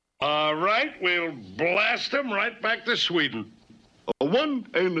All right, we'll blast them right back to Sweden. A 1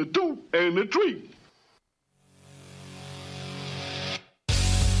 and a 2 and a 3.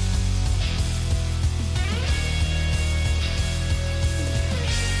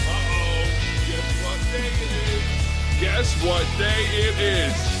 Guess what day it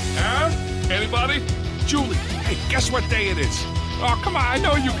is? Huh? Anybody? Julie, hey, guess what day it is? Oh, come on, I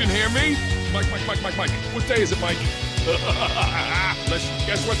know you can hear me. Mike. What day is it, Mike? Let's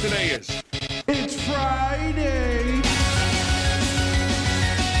guess what today is. It's Friday.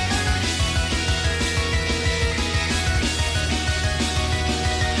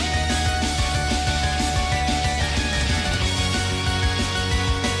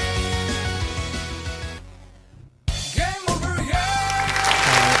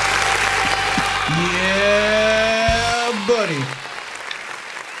 Yeah, buddy.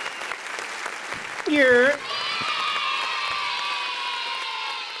 Yeah.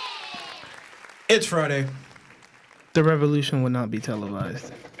 It's Friday. The revolution will not be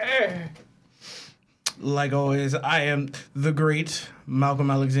televised. Like always, I am the great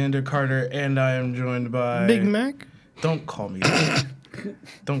Malcolm Alexander Carter, and I am joined by Big Mac? Don't call me that.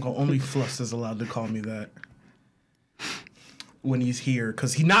 Don't call. Only Fluss is allowed to call me that when he's here,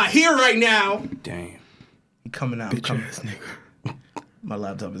 because he's not here right now. Damn. He coming out. Bitch ass nigga. My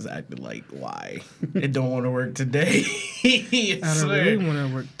laptop is acting like, why? It don't want to work today. I I don't really want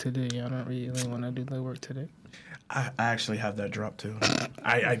to work today. I don't really want to do the work today. I actually have that drop too.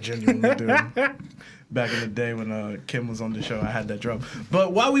 I genuinely do. Back in the day when Kim was on the show, I had that drop.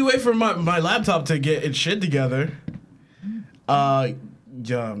 But while we wait for my laptop to get its shit together, we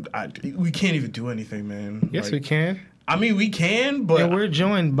can't even do anything, man. Yes, we can. I mean, we can, but And we're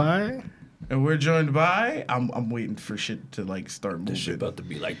joined by... I'm waiting for shit to like start moving. This shit about to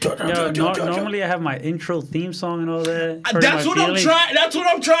be like. Normally I have my intro theme song and all that. That's what I'm trying. That's what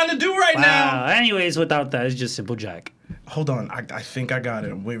I'm trying to do right now. Anyways, without that, it's just Simple Jack. Hold on, I think I got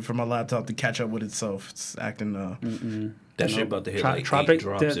it. I'm waiting for my laptop to catch up with itself. It's acting. That shit about to hit like Tropic. 8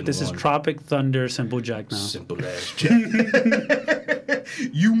 drops in This is one. Tropic Thunder, Simple Jack now. Simple ass Jack.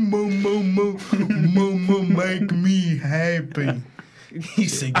 You mo make me happy. He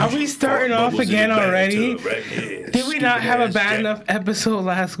said, Are we starting off again already? Right. Did we not have a bad enough episode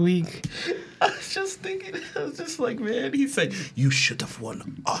last week? I was just thinking, I was just like, man, he said, you should have won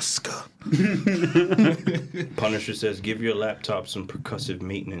an Oscar. Punisher says, give your laptop some percussive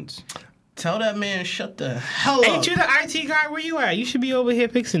maintenance. Tell that man, shut the hell up. Ain't you the IT guy? Where you at? You should be over here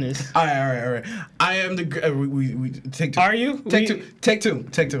fixing this. All right. I am the... we take two. Are you? Take two.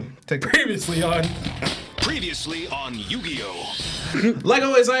 Previously on Yu-Gi-Oh! Like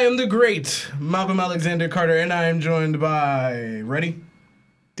always, I am the great Malcolm Alexander Carter, and I am joined by... Ready?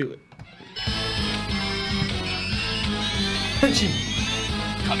 Do it.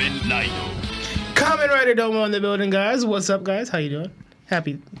 Kamen Rider Domo in the building, guys. What's up, guys? How you doing?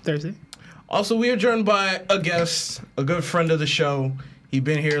 Happy Thursday. Also, we are joined by a guest, a good friend of the show. He's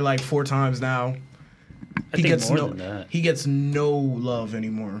been here like 4 times now. He gets no love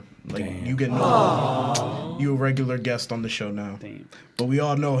anymore. Like Damn. You get no love. You a regular guest on the show now. Damn. But we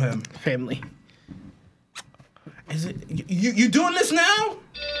all know him. Family. Is it you doing this now?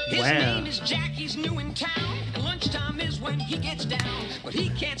 His name is Jack, he's new in town, and lunchtime is when he gets down, but he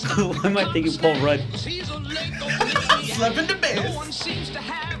can't stop. Why am I thinking Paul Rudd? He's a Lego maniac. Slept in the bed. No one seems to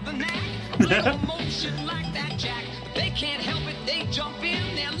have the knack of Lego motion like that Jack. They can't help it, they jump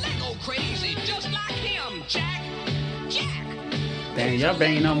in, they're Lego crazy, just like him, Jack. Dang, y'all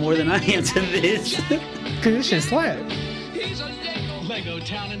banging on more than I am to this. Cause this shit slap. He's a Lego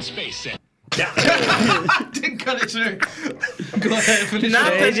Town and Space Center. I didn't cut it short. Go ahead, finish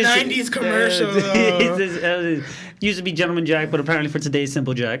Not it. the 90s commercial. It used to be Gentleman Jack, but apparently for today,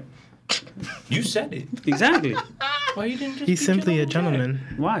 Simple Jack. You said it. Exactly. Why you didn't just He's be simply a Gentleman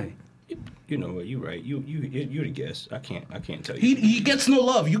gentleman. Why? You know what? You're right. You're the guest. I can't tell you. He gets no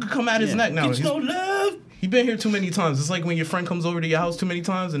love. You can come at his neck now. Gets no love. He been here too many times. It's like when your friend comes over to your house too many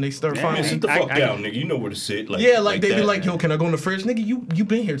times and they start Man, fighting. sit the fuck down, nigga. You know where to sit. Like, Yeah, like they be that, like, yo, man. can I go in the fridge? Nigga, you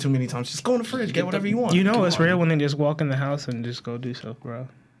been here too many times. Just go in the fridge. Get whatever you want. You know it's real when they just walk in the house and just go do stuff, bro.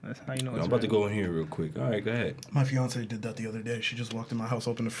 That's how you know I'm it's about to real. go in here real quick. All right, go ahead. My fiance did that the other day. She just walked in my house,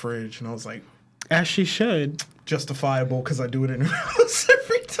 opened the fridge, and I was like, As she should. justifiable because I do it in her house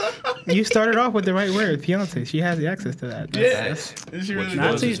every time. You started off with the right word, fiance. She has the access to that. Yes. She really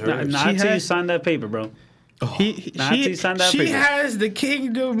Not does. till you sign that paper, bro. Not till you sign that She paper. has the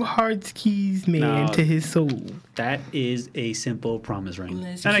Kingdom Hearts keys, man, No. to his soul. That is a simple promise ring.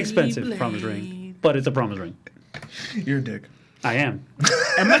 An expensive promise ring, but it's a promise ring. You're a dick. I am.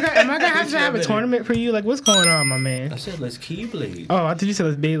 Am I gonna have to have a tournament for you? Like, what's going on, my man? I said let's Keyblade. Oh, I thought you said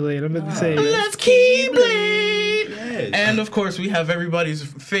let's Beyblade. I'm about to say Let's Keyblade. Yes. And of course, we have everybody's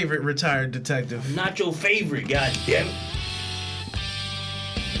favorite retared detective. Not your favorite, goddamn.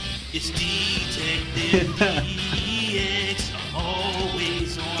 It's Detective DX,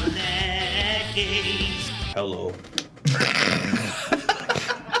 always on that case. Hello.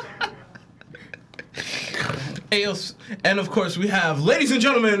 And of course, we have, ladies and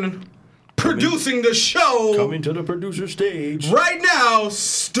gentlemen, producing the show Coming to the producer stage. right now,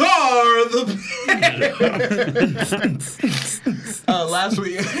 Star the Bear. Last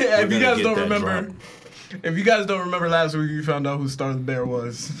week, if you guys don't remember last week, you found out who Star the Bear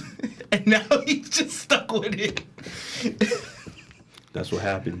was, and now he's just stuck with it. That's what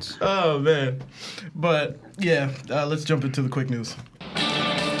happens. Oh man, but yeah, let's jump into the quick news.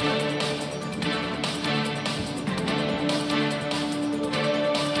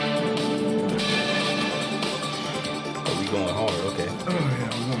 Going hard, okay. Oh yeah,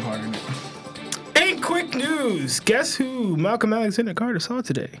 we're going hard in it. And quick news. Guess who Malcolm Alexander Carter saw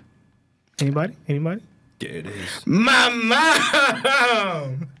today? Anybody? There it is. My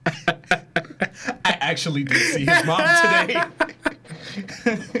mom. I actually did see his mom today.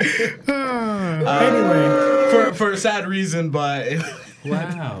 Anyway, for a sad reason, but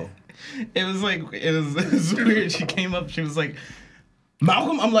Wow. it was weird. She came up, she was like,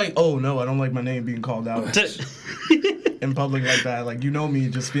 Malcolm? I'm like, oh no, I don't like my name being called out in public like that. Like, you know me,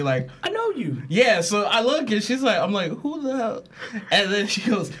 just be like, I know you. yeah. So I look and she's like, I'm like, who the hell? And then she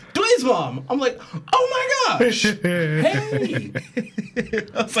goes, Dwayne's mom. I'm like, oh my gosh. Hey.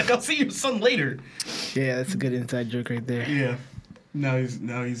 I was like, I'll see your son later. yeah, that's a good inside joke right there. Yeah. Now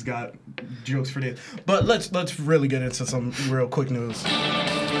he's got jokes for days. But let's really get into some real quick news.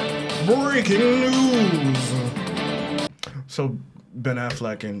 Breaking news. So Ben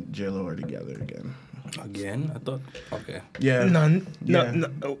Affleck and J-Lo are together again. Again? I thought. Okay. Yeah. No. Did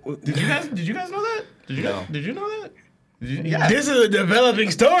you guys know that? Did you know that? Yeah. This is a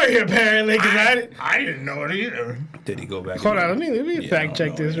developing story apparently. Cause I didn't know it either. Did he go back? Hold on, let me fact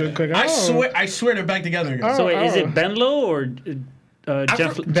check this real quick. I swear they're back together again. So wait, is it Ben Lo or Jen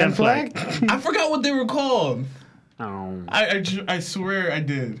Flag? Flag? I forgot what they were called. Oh. I swear I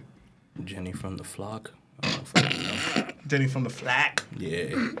did. Jenny from the flock. Denny from the Flack.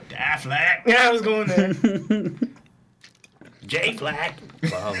 Yeah. Da Flack. Yeah, I was going there. J Flack.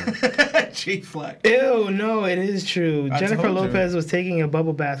 Wow. J Flack. Ew, no, it is true. I Jennifer told you. Lopez was taking a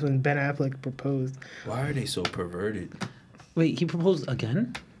bubble bath when Ben Affleck proposed. Why are they so perverted? Wait, he proposed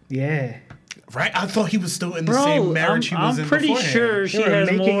again? Yeah. Right? I thought he was still in the Bro, same marriage he was in I'm pretty beforehand. sure she They were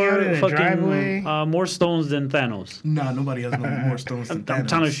has making out in more a driveway. fucking more stones than Thanos. Nah, nobody has no more stones than I'm Thanos.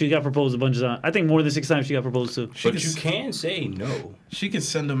 telling you, she got proposed a bunch of times. I think more than 6 times she got proposed to. But you can say no. She could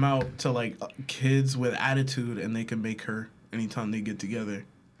send them out to like kids with attitude, and they can make her anytime they get together.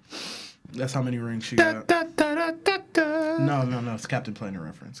 That's how many rings she got. No, it's Captain Planet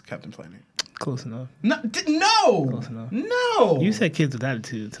reference. Captain Planet. Close enough. No. Close enough. No. You said kids with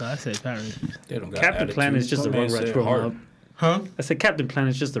attitude, so I said Power Rangers. They don't got Captain Planet is just a Man Rugrats said growing heart. up. Huh? I said Captain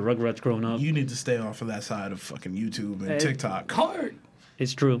Planet's just a Rugrats growing up. You need to stay off of that side of fucking YouTube and Hey. TikTok. Heart.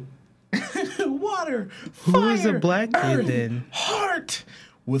 It's true. Water. Who is the fire, black kid earth, then? Heart.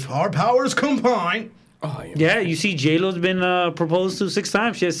 With our powers combined. Oh, Yeah, you see, J-Lo's been proposed to 6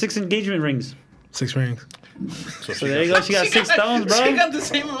 times. She has 6 engagement rings. 6 rings. So there you go. She got 6 stones, bro. She got the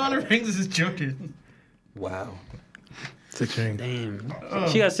same amount of rings as Jordan. Wow. 6 rings. Damn.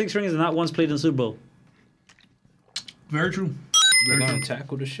 She got 6 rings and not once played in the Super Bowl. Very true. They're Very gonna true.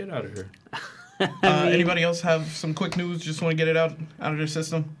 tackle the shit out of her. Anybody else have some quick news? Just want to get it out of their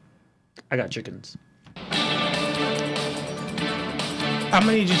system? I got chickens. I'm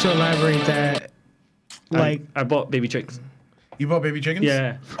gonna need you to elaborate that. Like, I bought baby chicks. You bought baby chickens?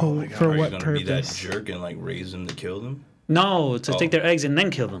 Yeah. for Are you what gonna be that purpose? jerk and like raise them to kill them? No, to take their eggs and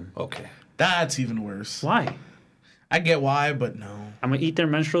then kill them. Okay. That's even worse. Why? I get why, but no. I'm gonna eat their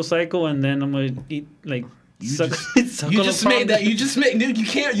menstrual cycle and then I'm gonna eat like You just upon made that. You just made. Dude, you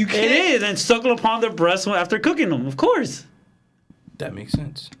can't. You can't. It is, and suckle upon their breasts after cooking them. Of course. That makes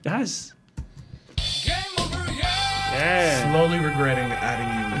sense. Yes. Game over, yeah. Yeah. Slowly regretting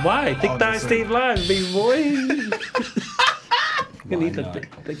adding you. Why? Thick on thighs this stay thing. alive, baby boy. Gonna Why eat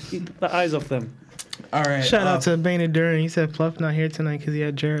not? eat the eyes off them. All right. Shout out to Bane and Duran. He said Fluff not here tonight because he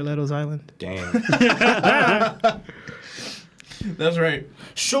had Jared Leto's Island. Damn. That's right.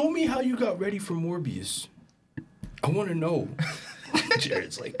 Show me how you got ready for Morbius. I want to know.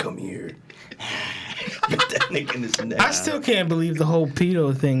 Jared's like, come here. Get that nigga in his neck. I still can't believe the whole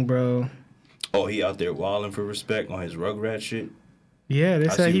pedo thing, bro. Oh, he out there wilding for respect on his Rugrat shit? Yeah, they I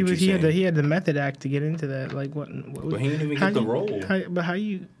said see he what was. you're He saying. had the method act to get into that. Like what? But he didn't even how get the you- role. But how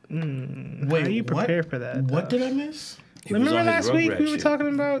you? Wait, how you prepare what? for that? What though? did I miss? He was Remember on his last week Rugrat we were shit. talking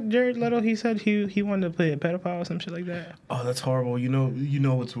about Jared Leto? He said he wanted to play a pedophile or some shit like that. Oh, that's horrible. You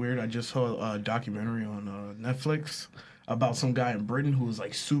know what's weird? I just saw a documentary on Netflix about some guy in Britain who was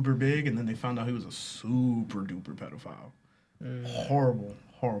like super big, and then they found out he was a super duper pedophile. Horrible.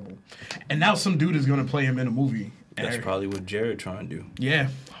 And now some dude is gonna play him in a movie. That's And probably what Jared trying to do. yeah.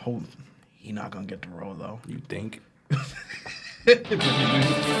 He not gonna get the role though. You think? Quick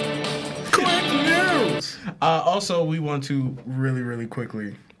news. Also, we want to really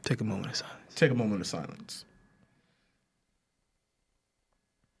quickly Take a moment of silence. take a moment of silence.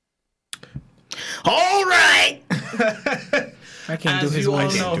 All right. I can't do As his you all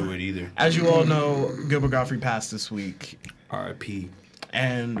voice. know- Can't do it either. As you all know, Gilbert Gottfried passed this week, R.I.P.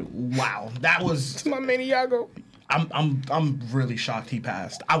 and wow, that was. It's my man Iago. I'm really shocked he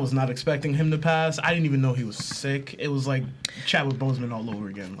passed. I was not expecting him to pass. I didn't even know he was sick. It was like Chadwick Boseman all over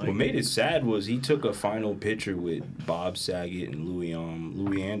again. Like, What made it sad was he took a final picture with Bob Saget and Louis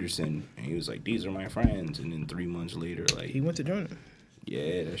Anderson, and he was like, "These are my friends." And then 3 months later, like, He went to join him.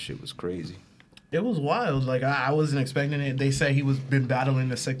 yeah, that shit was crazy. it was wild. Like I wasn't expecting it. They say he was been battling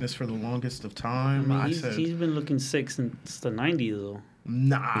the sickness for the longest of time. I mean, I he's said, been looking sick since the 90s, though.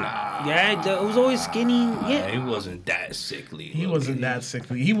 nah. Yeah, it was always skinny. Yeah, Yeah. he wasn't that sickly. He wasn't that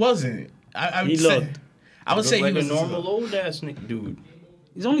sickly. He wasn't. I would He say. looked. I would say like he was a normal old ass dude.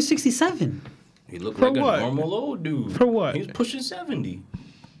 He's only 67. He looked For like what? a normal old dude. For what? He was pushing 70.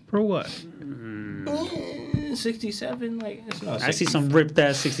 For what? 67, like it's not. I see some ripped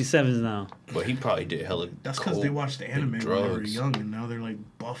ass 67s now. But he probably did hella. That's because they watched the anime when they were drugs. young, and now they're like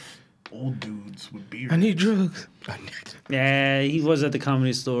buff old dudes with beards. I need drugs. Yeah, he was at the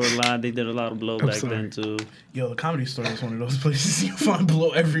Comedy Store a lot. They did a lot of blow back sorry. then, too. Yo, the Comedy Store is one of those places you find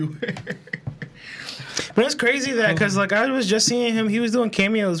blow everywhere. But it's crazy that because like I was just seeing him, he was doing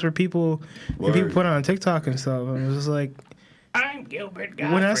cameos for people, and people Word. put on TikTok and stuff. And it was just like I'm Gilbert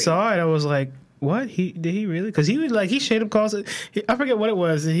Gottfried. when I saw it, I was like, "What? Did he really?" Because he was like he straight up calls it. I forget what it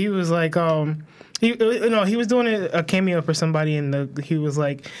was. He was like he was doing a cameo for somebody, and he was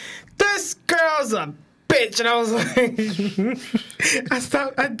like, "This girl's a bitch," and I was like,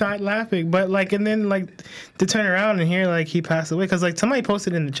 I died laughing. But like, and then like to turn around and hear like he passed away because like somebody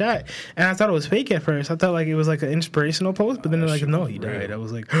posted in the chat, and I thought it was fake at first. I thought like it was like an inspirational post, but then they're like, "No, he died." I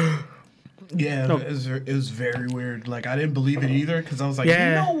was like, Yeah, it was very weird. Like I didn't believe it either because I was like,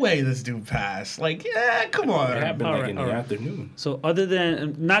 Yeah. no way this dude passed. Like, yeah, come on. It happened All like in right, the all right. afternoon. So other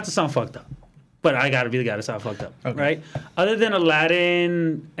than, not to sound fucked up, but I gotta be the guy to sound fucked up, Okay. right? Other than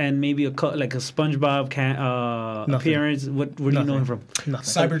Aladdin and maybe like a SpongeBob appearance, what do you know him from? "Nothing."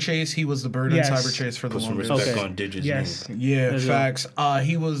 Cyber Chase, he was the bird Yes. in Cyber Chase for the Put some longest. respect Okay. on Digit's Yes. name. Yeah, There you go. facts.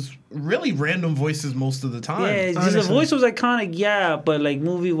 He was really random voices most of the time. Yeah, just the honestly. voice was iconic, yeah, but like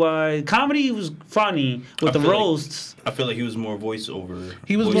movie-wise, comedy was funny with the feel like- roasts. I feel like he was more voiceover.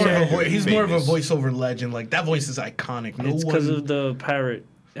 He was more of a voiceover he's more of a famous. voiceover legend. Like that voice is iconic. No It's one. because of the parrot.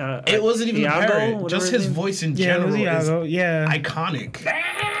 It wasn't even Iago, the parrot. whatever Just his his name- voice in Yeah, it was general is Iago. Yeah. iconic.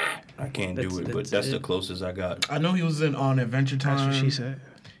 I can't do it, but that's that's it. the closest I got. I know he was on Adventure Time. That's what she said.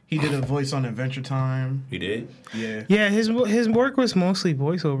 He did a voice on Adventure Time. He did? Yeah. Yeah, his work was mostly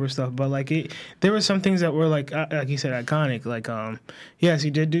voiceover stuff, but like there were some things that were like you said, iconic. Like yes,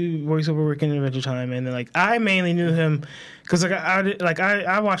 he did do voiceover work in Adventure Time, and then like I mainly knew him because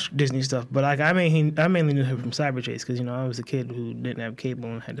I watched Disney stuff, but like I mainly knew him from Cyber Chase because I was a kid who didn't have cable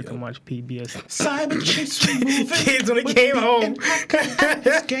and had to come watch PBS. Cyber Chase moving. Kids when they came home.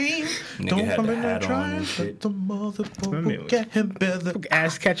 This game. Nigga Don't had come the in there hat on trying and to shit. the motherfucker will get him better.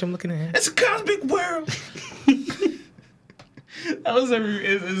 Ass catch him looking at him. It's a cosmic world. That was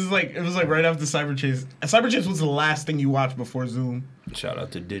it was like right after Cyber Chase. Cyber Chase was the last thing you watched before Zoom. Shout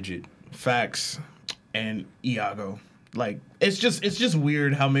out to Digit. Facts and Iago. Like it's just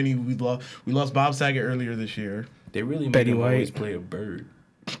weird how many we lost. We lost Bob Saget earlier this year. They really made Betty him White. always play a bird.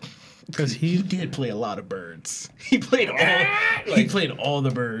 Because He did play a lot of birds. He played all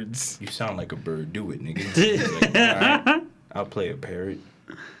the birds. You sound like a bird. Do it, nigga. He's like, all right, I'll play a parrot.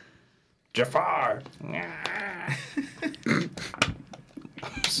 Jafar.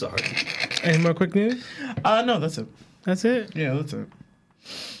 I'm sorry. Any more quick news? No, that's it. That's it. Yeah, that's it.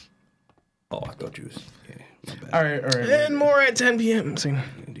 Oh, I thought you was. Yeah, my bad. All right. And more at 10 p.m. So,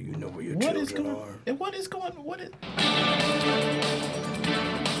 Do you know where your What children is going? are? What is going? What is?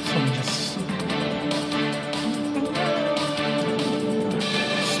 Someone just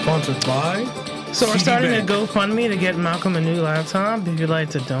sponsored by. So we're CD starting Bank. a GoFundMe to get Malcolm a new laptop. If you'd like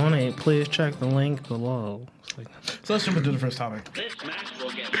to donate, please check the link below. So let's jump into the first topic. This match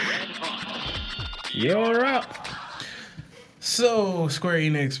will get red hot. You're up. So Square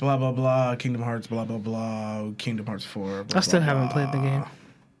Enix, blah blah blah, Kingdom Hearts, blah blah blah, Kingdom Hearts 4. Blah, I still blah, haven't blah. played the game.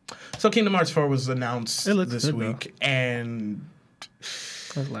 So Kingdom Hearts 4 was announced It looks this good, week, and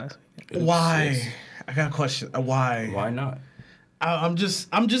That was last week. why? I got a question. Why? Why not? I'm just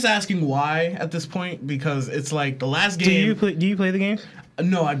asking why at this point, because it's like the last Do game. you play the games?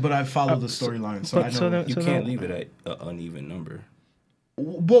 No, but I follow the storyline, so I know. You can't leave it at an uneven number.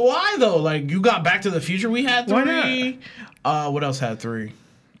 But why though? Like, you got Back to the Future. We had 3. Why not? What else had 3?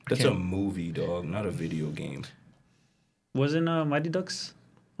 That's a movie, dog, not a video game. Wasn't Mighty Ducks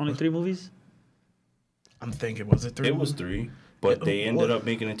only 3 movies? I'm thinking, was it 3? It was 3, but they ended up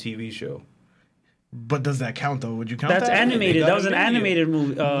making a TV show. But does that count though? Would you count That's that? animated. That was an animated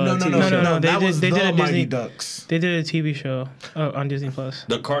movie. No. They did a Mighty Disney. Ducks. They did a TV show on Disney Plus.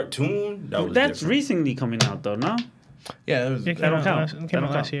 The cartoon, That's different. recently coming out though, no? Yeah, it was. It That don't count. It That came don't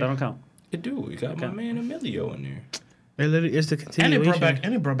out last count. year. That don't count. It do. We got my man Emilio in there. It literally is the And continuation. it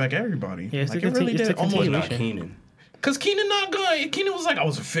brought back everybody. Yeah, it's like, the it really it's did the almost. Not continuation. Keenan. Cause Keenan not good. Keenan was like, I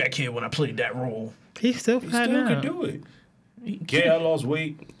was a fat kid when I played that role. He still He fat still now. could do it. Yeah, I lost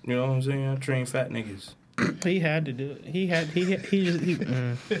weight. You know what I'm saying? I train fat niggas. He had to do it. He I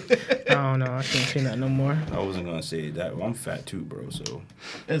don't know. I can't say that no more. I wasn't gonna say that. Well, I'm fat too, bro. So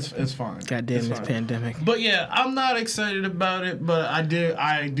It's fine. Goddamn It's this fine. pandemic. But yeah, I'm not excited about it. But I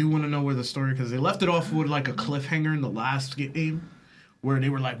do want to know where the story, because they left it off with like a cliffhanger in the last game, where they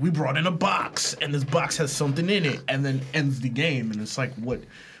were like, we brought in a box, and this box has something in it, and then ends the game, and it's like, what?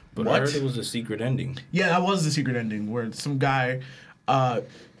 But what? I heard it was a secret ending. Yeah, that was the secret ending where some guy,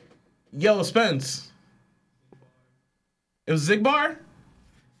 yo, Spence. It was Zigbar?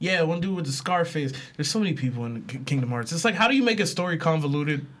 Yeah, one dude with the scar face. There's so many people in Kingdom Hearts. It's like, how do you make a story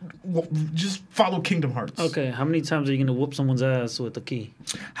convoluted? Just follow Kingdom Hearts. Okay, how many times are you gonna whoop someone's ass with a key?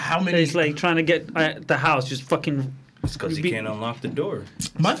 How many? It's like trying to get at the house, just fucking. It's because he can't unlock the door.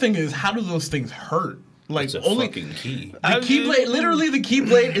 My thing is, how do those things hurt? Like, It's a only fucking key. the keyblade. Literally, the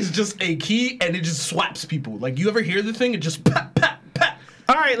keyblade is just a key, and it just swaps people. Like, you ever hear the thing? It just pat pat pat.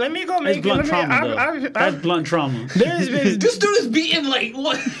 All right, let me go That's make blunt it. trauma, though. That's blunt trauma. There's been This dude is beating like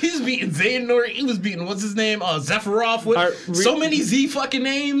what? He's beating Xehanort. He was beating what's his name? Sephiroth. With so many Z fucking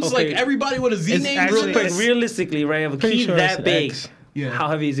names. Okay. Like, everybody with a Z It's name. actually- Real quick, realistically, right? Have a Pretty key sure that it's big. X. Yeah. How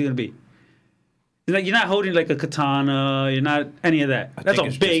heavy is it gonna be? It's like, you're not holding like a katana. You're not any of that. That's think a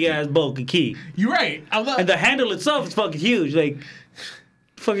it's big just ass bulky key. You're right. I'm not. And the handle itself is fucking huge. Like, what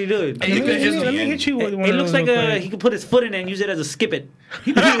the fuck are you doing? And you can hit Let me hit you with one It of looks those like real quick. he could put his foot in it and use it as a skip it.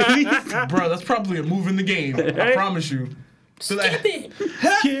 Bro, that's probably a move in the game. I Right? promise you. So that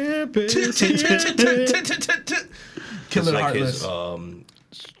Skip it. Kill It's it like heartless.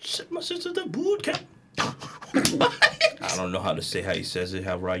 his my sister the boot camp. I don't know how to say how he says it.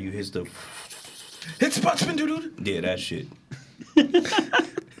 How Ryu hits the Hit Spotsman, dude. yeah that shit.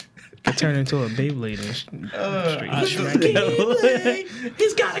 Could turn into a Beyblade and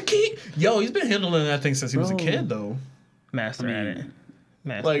He's got a key. Yo, he's been handling that thing since he was a kid, though. master at it.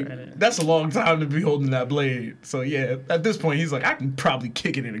 Master Like, at it. that's a long time to be holding that blade. So yeah, at this point, he's like, I can probably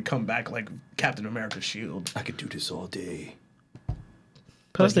kick it in and come back like Captain America's shield. I could do this all day.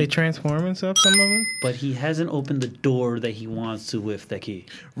 Plus, they transform and stuff. Some of them. But he hasn't opened the door that he wants to with that key.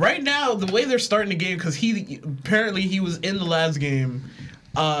 Right now, the way they're starting the game, because he was in the last game.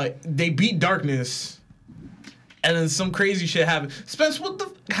 They beat Darkness, and then some crazy shit happened. Spence, what the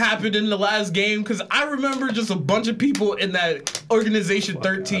happened in the last game? Because I remember just a bunch of people in that Organization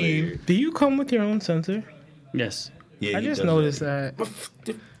 13. Do you come with your own sensor? Yes. Yeah, I he just does noticed that.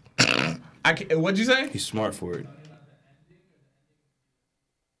 that. What'd you say? He's smart for it.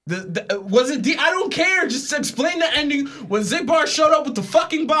 Was it? I don't care. Just explain the ending when Zigbar showed up with the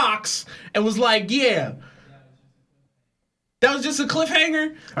fucking box and was like, "Yeah." That was just a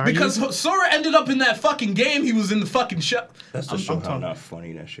cliffhanger because Sora ended up in that fucking game. He was in the fucking show. That's to show how not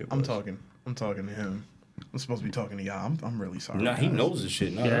funny that shit was. I'm talking to him. I'm supposed to be talking to y'all. I'm really sorry. Nah, he knows this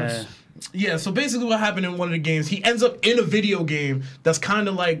shit. Not us. Yeah, so basically what happened in one of the games, he ends up in a video game that's kind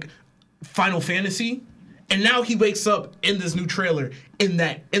of like Final Fantasy, and now he wakes up in this new trailer in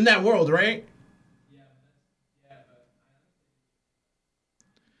that world, right?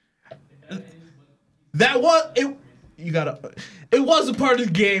 That was it. It was a part of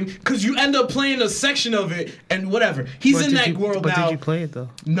the game because you end up playing a section of it and whatever. He's in that world now. But did you play it though?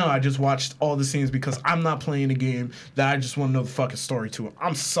 No, I just watched all the scenes because I'm not playing a game that I just want to know the fucking story to it.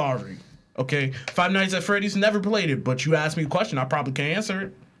 I'm sorry. Okay? Five Nights at Freddy's, never played it, but you asked me a question, I probably can't answer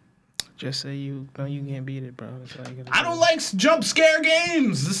it. Just say you can't beat it, bro. That's all you gotta I do. don't like jump scare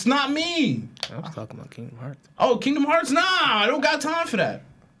games. It's not me. I was talking about Kingdom Hearts. Oh, Kingdom Hearts? Nah, I don't got time for that.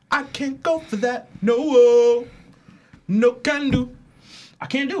 I can't go for that. No, no can do. I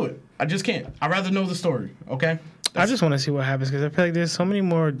can't do it. I just can't. I'd rather know the story, okay? I just want to see what happens because I feel like there's so many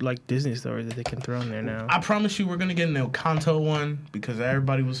more like Disney stories that they can throw in there now. I promise you we're going to get an El Canto one because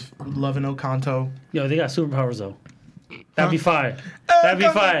everybody was loving El Canto. Yo, they got superpowers though. That'd be fire. That'd be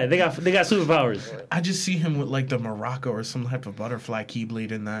fire. They got superpowers. I just see him with like the maraca or some type of butterfly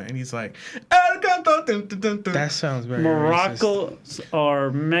keyblade in that, and he's like, El Canto. Dun, dun, dun, dun. That sounds very Morocco racist.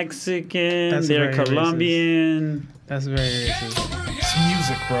 are Mexican. That's They're very Colombian. That's very racist. It's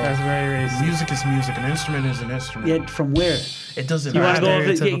music, bro. That's very racist. Music is music. An instrument is an instrument. Yeah, from where? It doesn't You want to matter.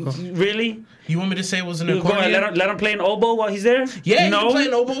 go? Stereotypical. Really? You want me to say it was an You go and accordion? let him play an oboe while he's there? Yeah, no. you can play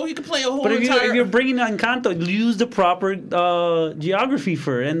an oboe. You can play a whole But if entire... you're bringing Encanto, use the proper geography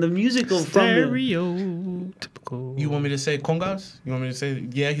for it and the musical from it. Stereotypical. You want me to say congas? You want me to say,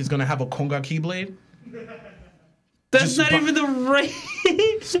 yeah, he's going to have a conga keyblade? That's Just not even the right.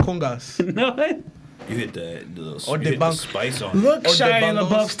 It's congas. No. You hit the Or you the hit bunk. the spice on it. Look, Or the Shia bungles.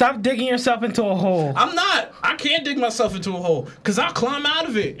 LaBeouf, stop digging yourself into a hole. I'm not. I can't dig myself into a hole because I'll climb out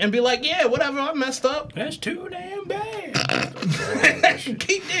of it and be like, yeah, whatever, I messed up. That's too damn bad.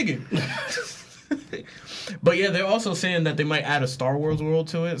 Keep digging. But yeah, they're also saying that they might add a Star Wars world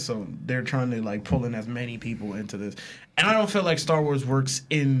to it, so they're trying to like pull in as many people into this. And I don't feel like Star Wars works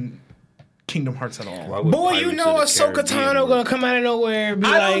in Kingdom Hearts at all. Why would Boy, you Pirates know of the Ahsoka Caribbean Tano work? gonna come out of nowhere and be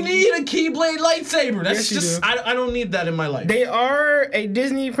I like... don't need a Keyblade lightsaber. That's Yes, you just do. I don't need that in my life. They are a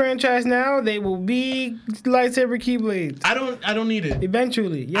Disney franchise now. They will be lightsaber keyblades. I don't need it.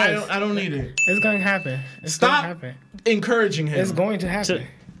 Eventually, yes. I don't need it. It's going to happen. It's Stop going to happen. encouraging him. It's going to happen.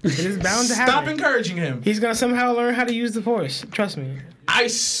 It is bound to happen. Stop encouraging him. He's going to somehow learn how to use the Force. Trust me. I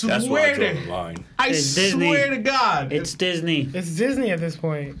That's where I swear draw the to line. I It's Disney. swear to God. It's Disney. It's Disney at this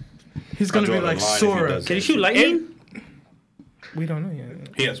point. He's gonna I draw be the like line if he Sora. does Can he that shoot shit. lightning? We don't know yet.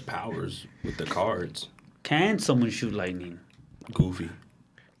 He has powers with the cards. Can someone shoot lightning? Goofy.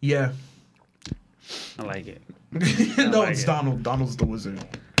 Yeah. I like it. No, like it's it. Donald. Donald's the wizard.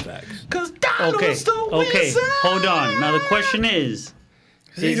 Facts. Cause Donald's Okay. the wizard. Okay. Hold on. Now the question is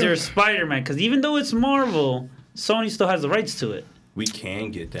there a Spider-Man? Because even though it's Marvel, Sony still has the rights to it. We can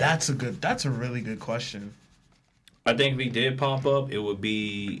get that. That's a really good question. I think if he did pop up, it would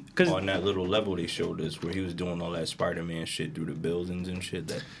be 'Cause- on that little level they showed us where he was doing all that Spider-Man shit through the buildings and shit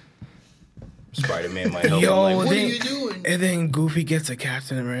that Spider-Man might help him. Like, what are you doing? And then Goofy gets a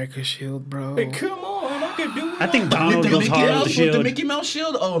Captain America shield, bro. Come on, I can do it. I think Donald The goes Mickey hard with Mouse the with the shield. Mickey Mouse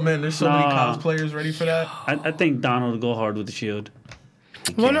shield. Oh man, there's so many Nah. cosplayers ready for that. I think Donald will go hard with the shield.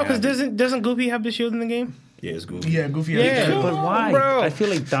 Well, no, because doesn't Goofy have the shield in the game? Yeah, it's Goofy. Yeah, Goofy. Yeah, has the shield. But why? bro. I feel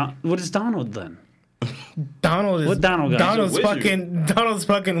like what is Donald then? Donald is. What Donald got? Donald's He's a wizard. Donald's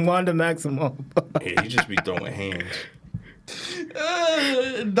fucking Wanda Maximoff. Yeah, he just be throwing hands.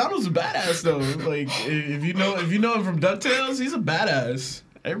 Donald's a badass though. Like if you know him from DuckTales, he's a badass.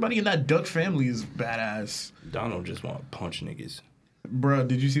 Everybody in that Duck family is badass. Donald just want to punch niggas. Bruh,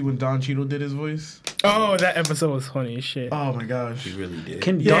 did you see when Don Cheadle did his voice? Oh, that episode was funny as shit. Oh my gosh. He really did.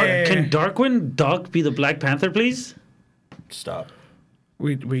 Can Yeah. Darkwing Duck be the Black Panther, please? Stop.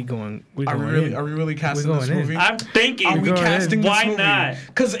 We going. We Are going. we really casting We're this going in. movie? I'm thinking. Are we going casting in. this Why movie? not?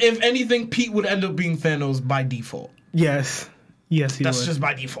 Because if anything, Pete would end up being Thanos by default. Yes. Yes, he That's would. just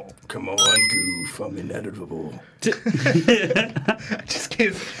by default. Come on, Goof. I'm inevitable. Just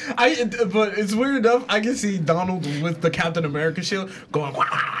kidding. But it's weird enough. I can see Donald with the Captain America shield going.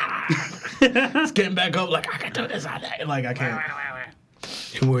 It's getting back up like I can do this. Like I can't.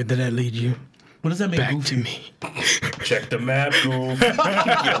 And where did that lead you? What does that make Back Goofy? to me. Check the map, Goof.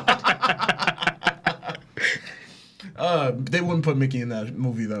 They wouldn't put Mickey in that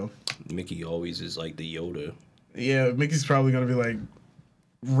movie though. Mickey always is like the Yoda. Yeah, Mickey's probably gonna be like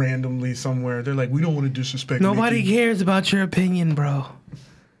randomly somewhere. They're like, we don't want to disrespect. Nobody Mickey. cares about your opinion, bro.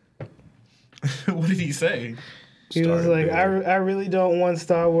 What did he say? He was Started like, building. I really don't want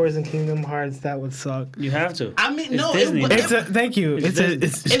Star Wars and Kingdom Hearts. That would suck. You have to. I mean, It's no. Disney. Thank you. It's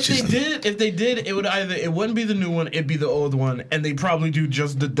Disney. If they did, it would either it wouldn't be the new one, it'd be the old one, and they probably do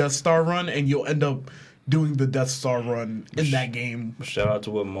just the Death Star run, and you'll end up doing the Death Star run in that game. Shout out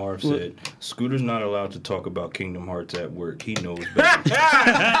to what Marv said. Scooter's not allowed to talk about Kingdom Hearts at work. He knows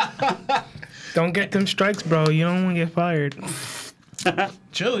better. Don't get them strikes, bro. You don't want to get fired.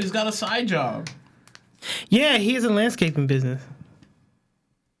 Chill, he's got a side job. Yeah, he has a landscaping business.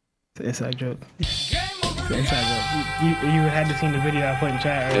 It's an inside joke. It's an inside joke. You had to see the video I put in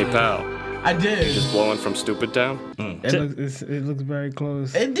chat Hey, earlier. pal. I did. Just blowing from Stupid Town? It looks very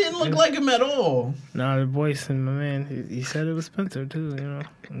close. It didn't look like him at all. Nah, the voice and my man, he said it was Spencer too. You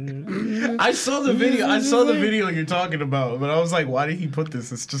know. I saw the video. I saw the video you're talking about, but I was like, why did he put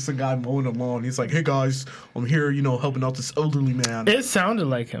this? It's just a guy mowing a lawn. He's like, hey guys, I'm here, helping out this elderly man. It sounded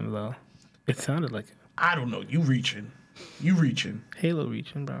like him though. It sounded like him. I don't know. You reaching. Halo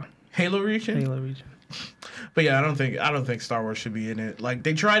reaching, bro. Halo reaching. But yeah, I don't think Star Wars should be in it. Like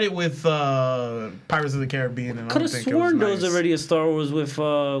they tried it with Pirates of the Caribbean, and I Could don't have think sworn it there was was nice. already a Star Wars with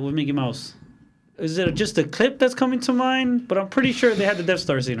Mickey Mouse. Is it just a clip that's coming to mind? But I'm pretty sure they had the Death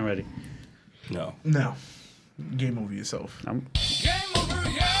Star scene already. No. Game over yourself. Game over,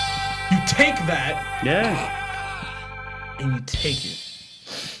 yeah! You take that. Yeah. And you take it.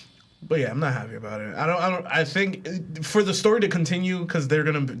 But yeah, I'm not happy about it. I think for the story to continue, because they're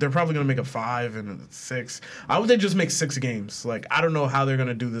probably gonna make a 5 and a 6. I would they just make 6 games. Like I don't know how they're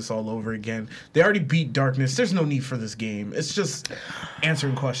gonna do this all over again. They already beat Darkness. There's no need for this game. It's just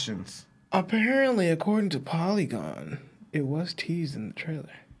answering questions. Apparently, according to Polygon, it was teased in the trailer.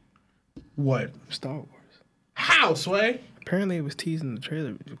 What? Star Wars. How, Sway? Apparently, it was teased in the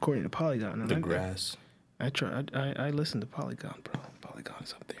trailer, according to Polygon. And The grass. I listened to Polygon, bro.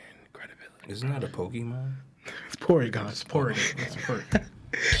 Polygon's up there in credibility. Isn't that a Pokemon? It's Porygon. It's Porygon.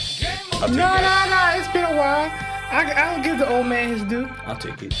 No. It's been a while. I'll give the old man his due. I'll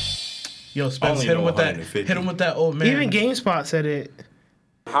take it. Yo, Spence, Only hit him know with that. 150. Hit him with that old man. Even GameSpot said it.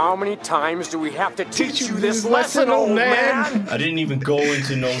 How many times do we have to teach you this lesson, old man? I didn't even go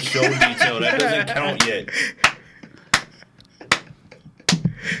into no show detail. That doesn't count yet.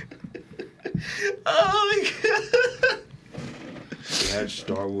 Oh my god. They had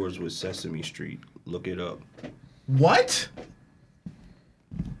Star Wars with Sesame Street. Look it up. What?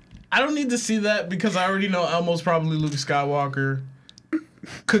 I don't need to see that because I already know Elmo's probably Luke Skywalker.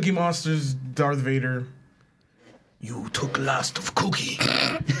 Cookie Monster's Darth Vader. You took last of Cookie.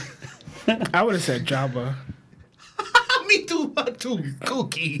 I would have said Jabba. Me too.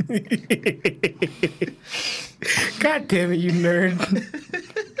 Cookie. God damn it, you nerd.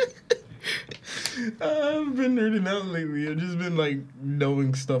 I've been nerding out lately. I've just been like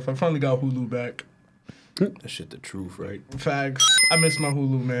knowing stuff. I finally got Hulu back. That shit the truth, right? Facts. I miss my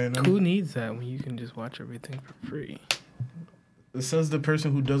Hulu, man. Who needs that when you can just watch everything for free? It says the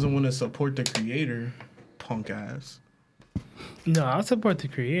person who doesn't want to support the creator, punk ass. No, I'll support the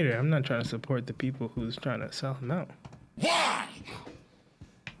creator. I'm not trying to support the people who's trying to sell him out. Why?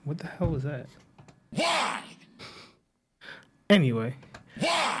 What the hell was that? Why? Anyway.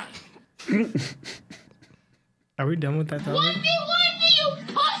 Why? Are we done with that topic? You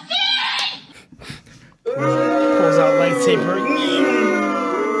pussy! Pulls out lightsaber.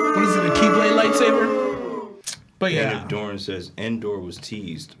 What is it, a Keyblade lightsaber? But yeah. Anna Dorn says Endor was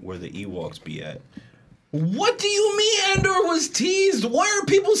teased where the Ewoks be at. What do you mean Endor was teased? Why are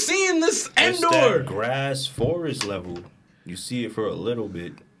people seeing this It's Endor? that grass forest level. You see it for a little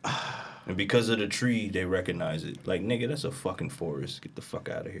bit. And because of the tree, they recognize it. Like, nigga, that's a fucking forest. Get the fuck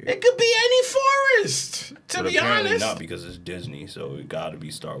out of here. It could be any forest, to But be apparently honest. not because it's Disney, so it gotta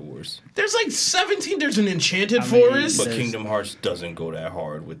be Star Wars. There's like 17. There's an enchanted forest. But Kingdom Hearts doesn't go that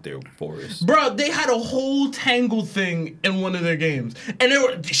hard with their forest. Bro, they had a whole Tangled thing in one of their games,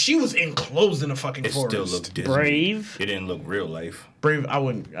 and she was enclosed in a fucking It forest. still looked Disney. Brave. It didn't look real life. Brave. I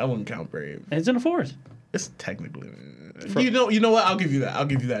wouldn't count Brave. It's in a forest. It's technically. You know what? I'll give you that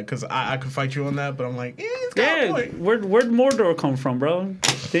because I could fight you on that, but I'm like, it's got a Yeah, point. where'd Mordor come from, bro?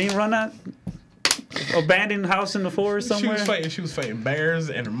 Didn't he run that abandoned house in the forest somewhere? She was fighting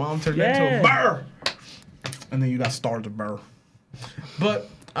bears, and her mom turned Yeah. into a bear. And then you got Star the Bear. But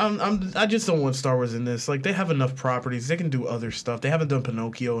I just don't want Star Wars in this. Like they have enough properties. They can do other stuff. They haven't done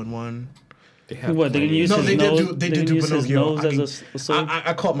Pinocchio in one. They have What, they can use No, his they nose? did do. They did do use his Pinocchio. nose as a sword?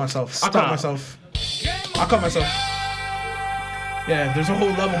 I caught myself. I Stop. caught myself. Yeah, there's a whole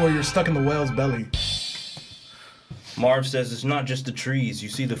level where you're stuck in the whale's belly. Marv says it's not just the trees. You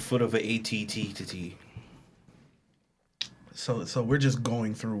see the foot of an ATT. So we're just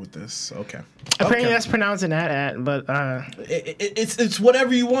going through with this. Okay. Apparently Okay. that's pronounced an at, but It's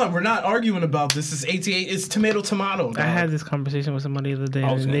whatever you want. We're not arguing about this. It's 88. It's tomato. Dog. I had this conversation with somebody the other day,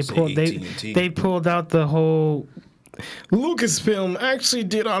 I was and gonna say AT&T. they pulled out the whole Lucasfilm actually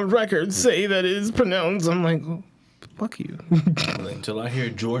did on record say that it is pronounced. I'm like, well, fuck you. Until I hear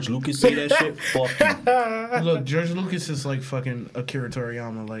George Lucas say that shit, fuck you. Look, George Lucas is like fucking Akira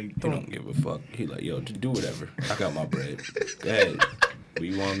Toriyama. Like, He don't give a fuck. He like, yo, just do whatever. I got my bread. Go ahead. But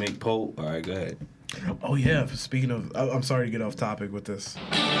you want to make Poe? All right, go ahead. Oh yeah. Speaking of, I'm sorry to get off topic with this.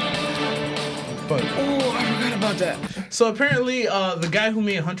 But Oh, I forgot about that. so apparently, the guy who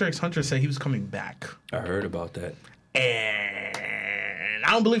made Hunter x Hunter said he was coming back, I heard about that. and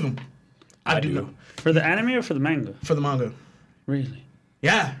I don't believe him. I do not. For the anime or for the manga? For the manga. Really?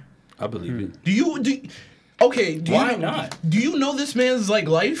 Yeah. I believe it. Do you? Okay. Why not? Do you know this man's like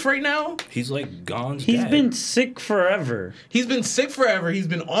life right now? He's like Gon's He's dad. been sick forever. He's been sick forever. He's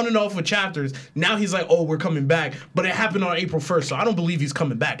been on and off with chapters. Now he's like, oh, we're coming back. But it happened on April 1st, so I don't believe he's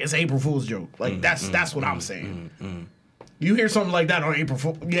coming back. It's an April Fool's joke. Like that's what I'm saying. You hear something like that on April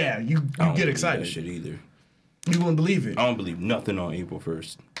Fool, yeah, you get excited. That shit either. You wouldn't believe it. I don't believe nothing on April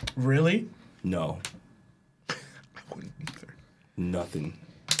 1st. Really? No. I wouldn't either. Nothing.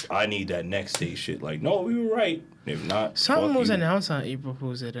 I need that next day shit. Like, no, we were right. If not, Something fuck was you. announced on April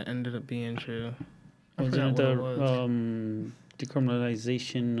Fool's that it ended up being true. I Wasn't forgot it what the it was.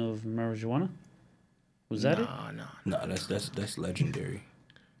 decriminalization of marijuana? Was that it? No. Nah, that's legendary.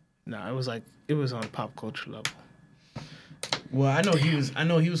 No, it was on pop culture level. Well, I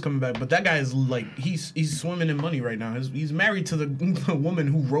know he was coming back, but that guy is like he's swimming in money right now. He's married to the woman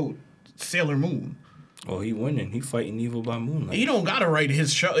who wrote Sailor Moon. Oh, he winning. He fighting evil by moonlight. He don't gotta write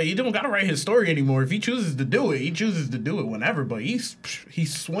his show. He don't gotta write his story anymore. If he chooses to do it, he chooses to do it whenever. But he's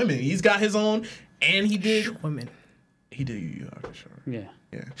swimming. He's got his own, and he did Swimming. He did Yu Yu Hakusho.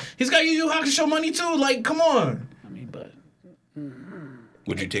 Yeah. He's got Yu Yu Hakusho money too. Like, come on. I mean, but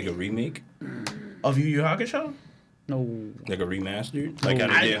Would you take a remake? Of Yu Yu Hakusho? no. Like a remastered? Like how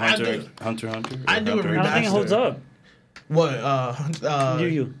they did Hunter? I do a Hunter? I don't think it holds up. What?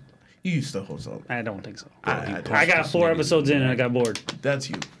 Yu Yu still holds up. I don't think so. I got 4 episodes in and I got bored. That's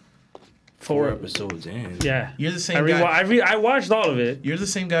you. 4 episodes in. Yeah. You're the same guy. I watched all of it. You're the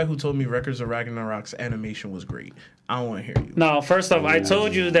same guy who told me Records of Ragnarok's animation was great. I don't want to hear you. No, first off, I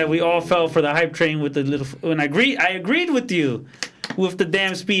told you that we all fell for the hype train with the little. And I agreed with you with the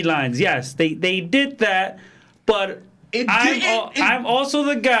damn speed lines. Yes, they did that, but I'm also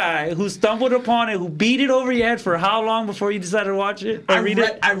the guy who stumbled upon it, who beat it over your head for how long before you decided to watch it? I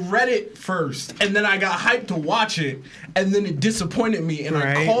read it first, and then I got hyped to watch it, and then it disappointed me, and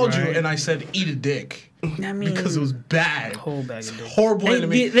I called you, and I said, eat a dick. I mean, because it was bad. Whole bag of dicks. Horrible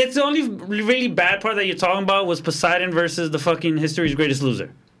animation. That's the only really bad part that you're talking about was Poseidon versus the fucking History's Greatest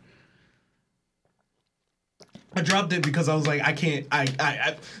Loser. I dropped it because I was like, I can't.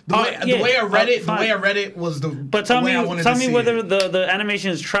 The way I read it was the. But tell me whether the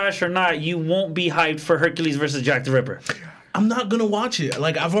animation is trash or not. You won't be hyped for Hercules versus Jack the Ripper. I'm not gonna watch it.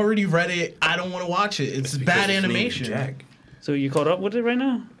 Like, I've already read it. I don't want to watch it. It's bad animation. Jack. So you caught up with it right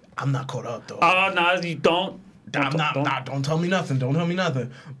now? I'm not caught up though. Oh no, you don't. Don't tell me nothing. Don't tell me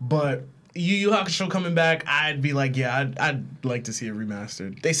nothing. But Yu Yu Hakusho coming back, I'd be like, yeah, I'd like to see it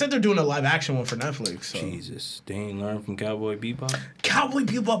remastered. They said they're doing a live action one for Netflix. So. Jesus, they ain't learned from Cowboy Bebop. Cowboy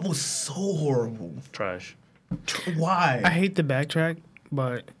Bebop was so horrible. Trash. Why? I hate the backtrack,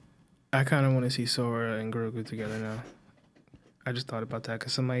 but I kind of want to see Sora and Grogu together now. I just thought about that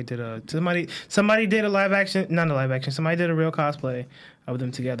because somebody did a live action, not a live action. Somebody did a real cosplay of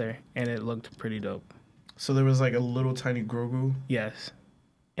them together, and it looked pretty dope. So there was like a little tiny Grogu. Yes,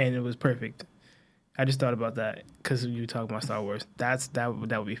 and it was perfect. I just thought about that because you talk about Star Wars. That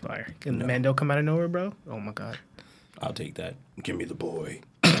would be fire. Can Mando come out of nowhere, bro? Oh my god. I'll take that. Give me the boy.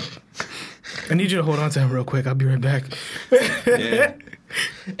 I need you to hold on to him real quick. I'll be right back. Yeah.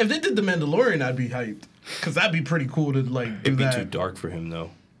 If they did The Mandalorian, I'd be hyped. Because that'd be pretty cool to like do It'd be that. too dark for him though.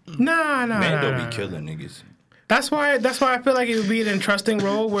 Nah. Mando be killing niggas. That's why I feel like it would be an interesting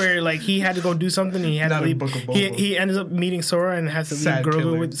role where like he had to go do something and he had to leave. He ends up meeting Sora and has to leave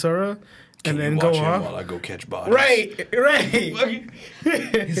Grogu with Sora. Can and then you go watch him off. while I go catch bodies? Right.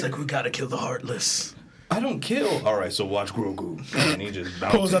 He's like, we gotta kill the Heartless. I don't kill. All right, so watch Grogu. And he just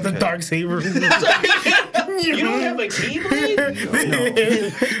pulls out the dark saber. You don't have a keyblade?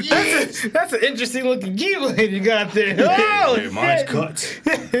 No. That's an interesting looking keyblade you got there. Oh, yeah, mine's cut.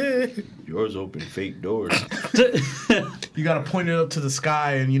 Yours open fake doors. You gotta point it up to the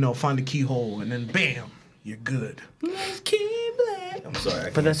sky and find a keyhole, and then bam, you're good. Nice keyblade. I'm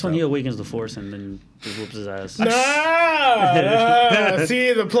sorry. But that's when he awakens the Force and then just whoops his ass.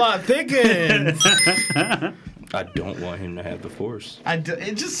 See, the plot thickens. I don't want him to have the Force.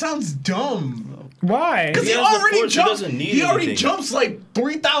 It just sounds dumb. Why? Because he already jumps like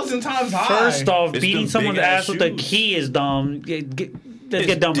 3,000 times high. First off, beating someone's ass with a key is dumb. Let's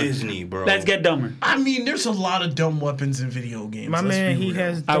get dumber. Disney, bro. Let's get dumber. I mean, there's a lot of dumb weapons in video games. My man, he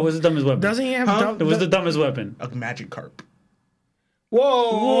has. I was the dumbest weapon. Doesn't he have? It was the dumbest weapon. A magic carp.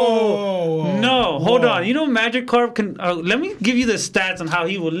 Whoa. No, hold on. You know Magikarp can... let me give you the stats on how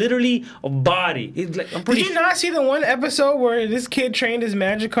he will literally body. It's like, I'm pretty Did you not see the one episode where this kid trained his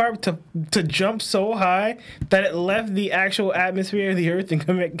Magikarp to jump so high that it left the actual atmosphere of the Earth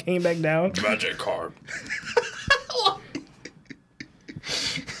and came back down? Magikarp.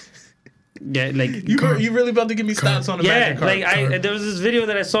 Yeah, like... You really about to give me stats on the Yeah, Magikarp? there was this video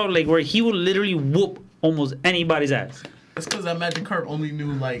that I saw like where he would literally whoop almost anybody's ass. That's because that Magikarp only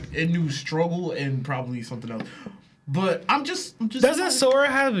knew it knew struggle and probably something else. But I'm just. Doesn't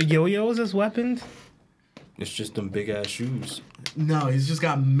Sora have yo-yos as weapons? It's just them big ass shoes. No, he's just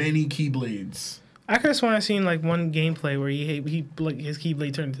got many keyblades. I could have sworn I seen like one gameplay where he like his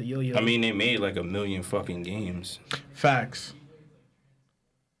keyblade turned into yo-yo. I mean, they made like 1 million fucking games. Facts.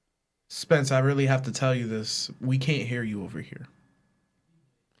 Spence, I really have to tell you this. We can't hear you over here.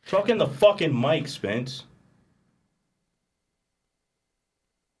 Talk in the fucking mic, Spence.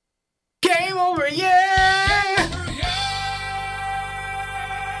 Game over, yeah!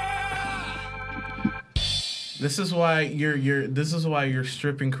 This is why your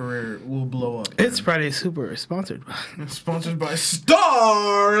stripping career will blow up. It's Friday Super sponsored by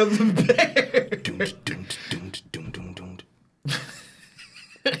Star of the Bear.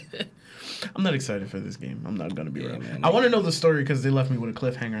 I'm not excited for this game. I'm not gonna be right. Man, I want to know the story because they left me with a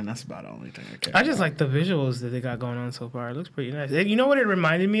cliffhanger, and that's about the only thing I care. I just like the visuals that they got going on so far. It looks pretty nice. You know what it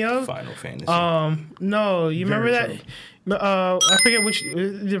reminded me of? Final Fantasy. No, you Very remember that? I forget which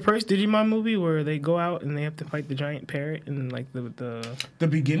the first Digimon movie where they go out and they have to fight the giant parrot and like the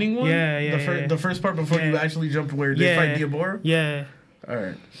beginning one. The first part before you actually jump where they fight Diabora. Yeah. All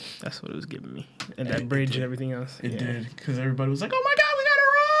right. That's what it was giving me, and that bridge and everything else. It did because everybody was like, "Oh my god, we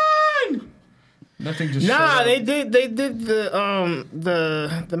gotta run!" Nothing just. Nah, they did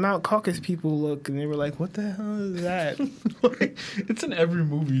the Mount Caucasus people look, and they were like, "What the hell is that?" It's in every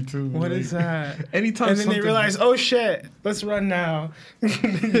movie too. What is that? Anytime, and then they realized, "Oh shit, let's run now."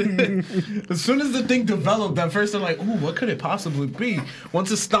 As soon as the thing developed, at first they're like, "Ooh, what could it possibly be?" Once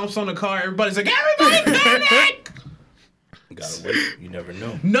it stomps on the car, everybody's like, "Everybody panic!" You gotta wait. You never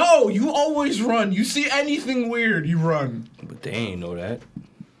know. No, you always run. You see anything weird, you run. But they ain't know that.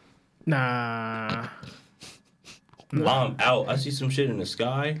 Nah. I'm out. I see some shit in the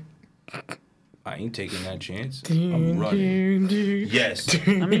sky. I ain't taking that chance. I'm running. Yes.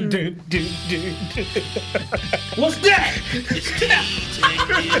 I mean, what's that?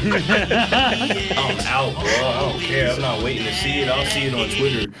 I'm out, bro. I don't care. I'm not waiting to see it. I'll see it on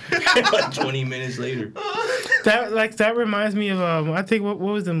Twitter like 20 minutes later. That reminds me of I think what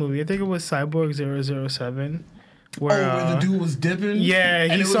was the movie? I think it was Cyborg 007. Where the dude was dipping?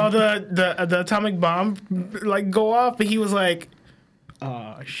 Yeah, he saw the atomic bomb like go off, and he was like,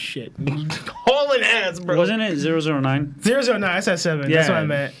 "Oh shit, hauling ass, bro." Wasn't it 009? 009. I said 7. Yeah. That's what I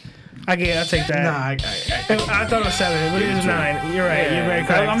meant. I'll take that. Nah, I thought it was 7, but it was 9. You're right. Yeah. You're very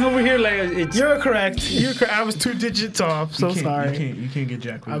correct. I'm over here like it's. You're correct. I was 2 digits off. So sorry. You can't get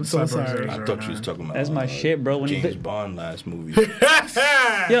Jack. I'm so sorry. I thought you was talking about That's my shit, bro. When James Bond last movie.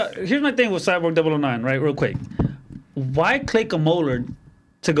 Yeah, here's my thing with Cyborg 009, right? Real quick. Why click a molar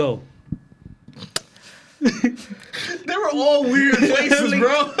to go? They were all weird places,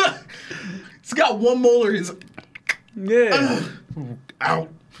 bro. It's got one molar. Out.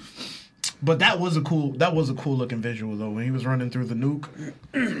 But that was a cool looking visual though when he was running through the nuke.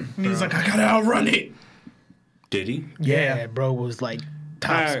 And he was like, I gotta outrun it. Did he? Yeah, bro was like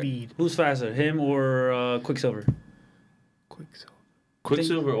top speed. Who's faster, him or Quicksilver?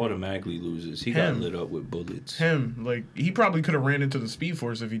 Quicksilver automatically loses. He got lit up with bullets. Like he probably could have ran into the Speed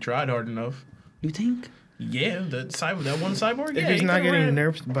Force if he tried hard enough. You think? Yeah, that one cyborg. If he's not getting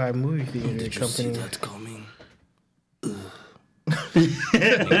nerfed by a movie theater company. That's coming.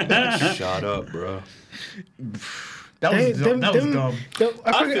 Shut up, bro. That was dumb.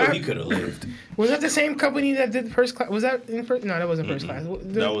 I feel he could have lived. Was that the same company that did First Class? Was that in First? No, that wasn't First Class.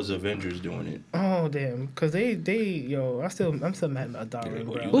 That was Avengers doing it. Oh damn! Because I'm still mad about Darwin,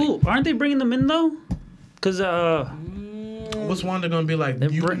 bro. Ooh, aren't they bringing them in though? Because what's Wanda gonna be like?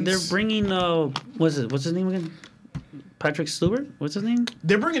 They're bringing what's his name again? Patrick Stewart? What's his name?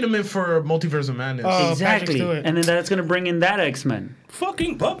 They're bringing him in for Multiverse of Madness. Exactly. And then that's gonna bring in that X-Men.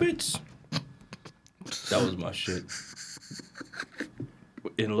 Fucking puppets. That was my shit.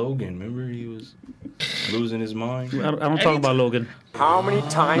 In Logan, remember he was losing his mind? I don't talk about Logan. How many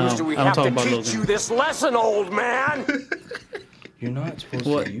times do we have to teach you this lesson, old man? You're not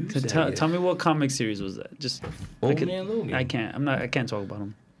supposed to use that. Tell me what comic series was that? Just Man Logan. I can't talk about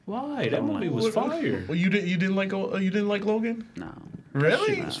him. Why? That movie was fire. Well, you didn't like Logan? No.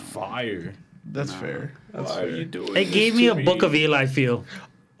 Really? It was fire. That's fair. That's Why fair. are you doing It gave me a Book of Eli feel.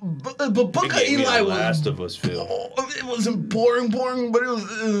 But Book of Eli was Last of Us feel. It wasn't boring, but it was.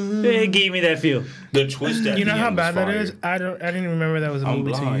 It gave me that feel. The twist at You know the how end bad was that fire. is? I didn't remember that was a I'm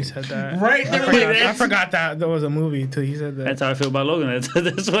movie till you blind. said that. Right? I forgot that was a movie till you said that. That's how I feel about Logan.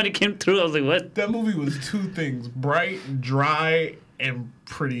 That's when it came through. I was like, what? That movie was two things: bright, dry, and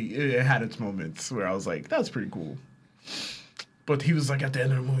pretty. It had its moments where I was like, "That's pretty cool." But he was like, at the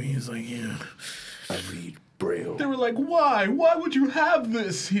end of the movie, he's like, "Yeah." I read Braille. They were like, "Why? Why would you have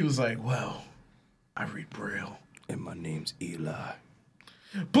this?" He was like, "Well, I read Braille." And my name's Eli.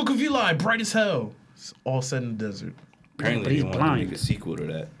 Book of Eli, bright as hell. It's all set in the desert. Apparently they wanted to make a sequel to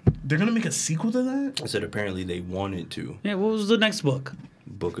that. They're gonna make a sequel to that? I said apparently they wanted to. Yeah, what was the next book?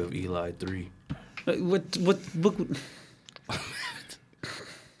 Book of Eli 3. What book?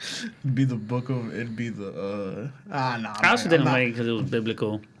 It'd be the book of. It'd be the. Nah. I also didn't like it because it was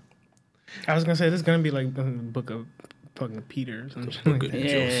biblical. I was gonna say this is gonna be like the book of fucking Peter or something. Like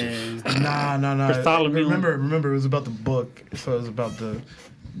that. Yeah. Nah. Bartholomew. Remember, it was about the book. So it was about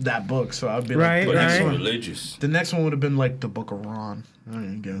that book. So I'd be Right, like, the next right. one. Religious. The next one would have been like the Book of Ron. I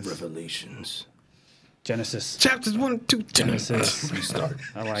guess. Revelations. Genesis. Chapters 1, 2, 10. Genesis. Restart.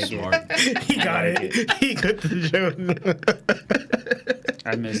 I like Smart. it. He got it. He got the joke.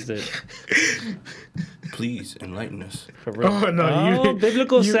 I missed it. Please enlighten us. For real. Oh no! Oh,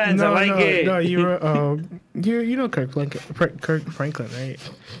 biblical sense. I like it. No, you were you know Kirk Franklin, right?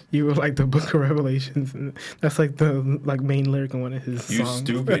 You were like the Book of Revelations, and that's like the main lyric in one of his You songs.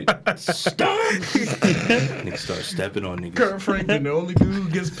 stupid. Stop. Niggas start stepping on niggas. Kurt Franklin, the only dude who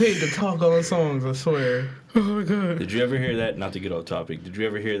gets paid to talk on songs, I swear. Oh my god! Did you ever hear that? Not to get off topic. Did you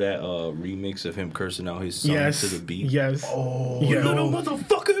ever hear that remix of him cursing out his son Yes. to the beat? Yes. Oh, Yeah. Little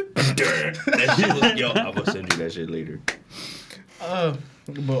motherfucker. That shit was, yo, I'm gonna send you that shit later.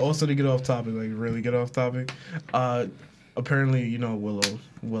 But also to get off topic, like really get off topic. Apparently, you know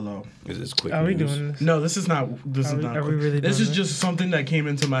Willow. Is this quick Are we news? doing this? No, this is not. This is not. Are we quick. really This doing is this? just something that came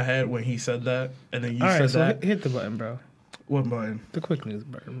into my head when he said that, and then you All said right, so that. hit the button, bro. What button? The quick news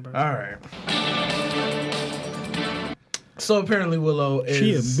button, bro. All right. So apparently Willow is.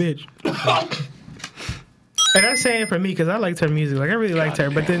 She a bitch. And I'm saying for me because I liked her music. Like I really liked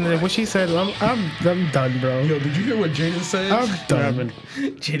her, but then what she said, I'm done, bro. Yo, did you hear what Jaden said? I'm done.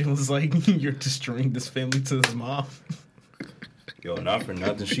 Jaden was like, "You're destroying this family to his mom." Yo, not for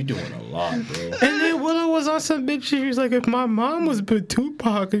nothing. She doing a lot, bro. And then Willow was on some bitch. She was like, if my mom was with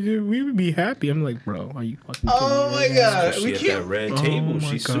Tupac, we would be happy. I'm like, bro, are you fucking kidding Oh me my right now? god, She we at can't. that red table. Oh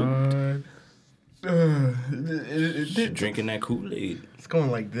She my sued. god. She drinking that Kool-Aid. It's going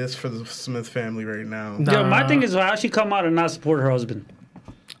like this for the Smith family right now. Yo, my Nah. thing is how she come out and not support her husband.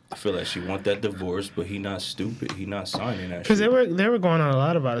 I feel like she want that divorce, but he not stupid. He not signing that Because shit. they were going on a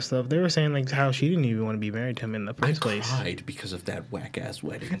lot about stuff. They were saying like how she didn't even want to be married to him in the I first place. cried because of that whack-ass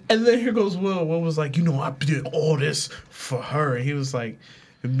wedding. And then here goes Will. Will was like, I did all this for her. And he was like,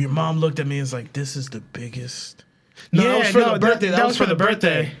 your mom looked at me and was like, this is the biggest. No, that was for the birthday. That was for the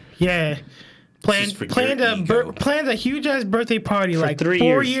birthday. Yeah. Planned for your ego. planned a huge ass birthday party like 3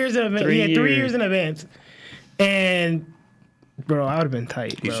 4 years. years in advance. 3 Yeah, 3 years. years in advance. And bro, I would have been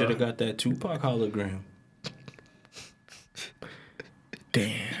tight. He Bro. should have got that Tupac hologram.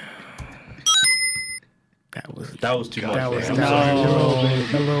 Damn. That was too much. that was man. that I'm was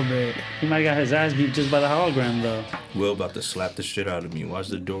sorry. a little bit. He might have got his ass beat just by the hologram, though. Will about to slap the shit out of me. Watch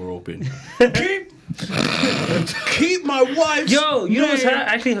the door open. Keep my wife. Yo, you know what's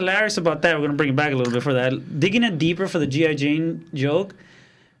actually hilarious about that? We're gonna bring it back a little bit for that. Digging it deeper for the G.I. Jane joke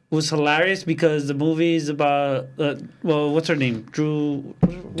was hilarious because the movie is about what's her name?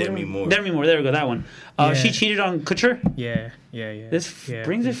 Demi Moore. Demi Moore. There we go. That one. Yeah. She cheated on Kutcher. Yeah. This Yeah.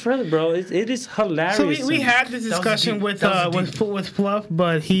 brings it further, bro. It is hilarious. So we had this discussion with Fluff,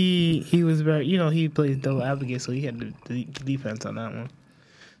 but he was very, he plays double advocate, so he had the defense on that one.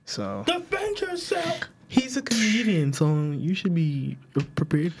 So Defend yourself. he's a comedian, so you should be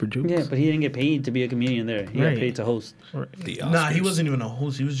prepared for jokes. Yeah, but he didn't get paid to be a comedian there. He Right. got paid to host. The Nah, he Oscars. wasn't even a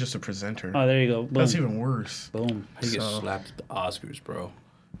host. He was just a presenter. Oh, there you go. Boom. That's even worse. Boom. He gets So- slapped at the Oscars, bro.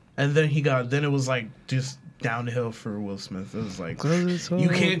 And then then it was like just downhill for Will Smith. It was like, 'Cause it's you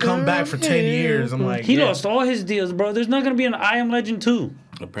can't come back for 10 years. I'm like, He yeah. lost all his deals, bro. There's not gonna be an I Am Legend 2.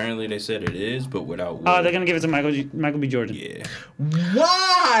 Apparently, they said it is, but without. Oh, they're gonna give it to Michael B. Jordan. Yeah.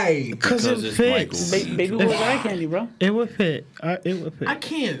 Why? Because it it's fits. Michael B. Baby was eye candy, bro. It would fit. It would fit. I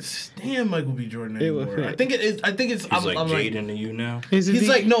can't stand Michael B. Jordan It would anymore. fit. I think it is. I think it's. He's I'm like like, Jaden to you now. he's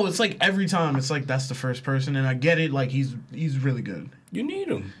like, no, it's like every time. It's like that's the first person, and I get it. Like he's really good. You need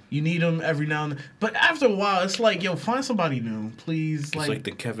him. You need him every now and then. But after a while, it's like, yo, find somebody new, please. It's like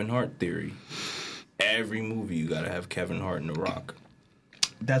the Kevin Hart theory. Every movie you gotta have Kevin Hart and The Rock.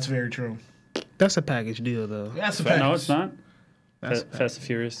 That's very true. That's a package deal, though. That's a package. No, it's not. That's Fast and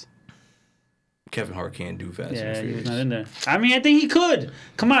Furious. Kevin Hart can't do Fast and Yeah, he Furious. was not in there. I mean, I think he could.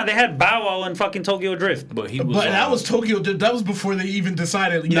 Come on, they had Bow Wow in fucking Tokyo Drift. But he was. But that was Tokyo. That was before they even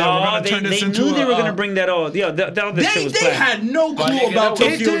decided. We're No, gonna they turn this into knew they were a, gonna bring that all. Yeah, that other shit was They planned. had no clue about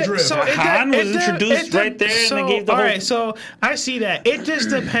Tokyo Drift. Han was introduced right there, and they gave the all whole. right, so I see that. It just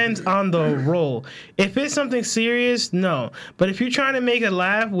depends on the role. If it's something serious, no. But if you're trying to make a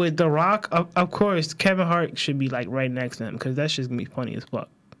laugh with The Rock, of course, Kevin Hart should be like right next to him because that shit's gonna be funny as fuck.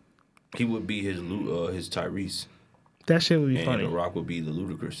 He would be his Tyrese. That shit would be And funny. The Rock would be the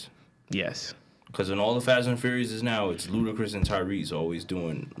Ludacris. Yes. Because in all the Fast and Furious is now, it's Ludacris and Tyrese always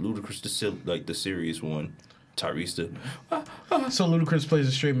doing Ludacris the serious one, Tyrese the. So Ludacris plays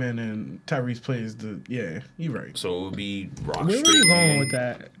a straight man and Tyrese plays the. Yeah, you're right. So it would be Rock Where straight are you going man. with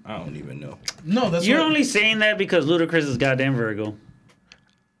that? I don't even know. No, that's You're what, only saying that because Ludacris is goddamn Virgo.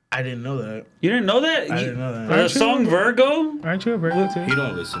 I didn't know that. You didn't know that? I didn't know that. The song Virgo? Aren't you a Virgo too? He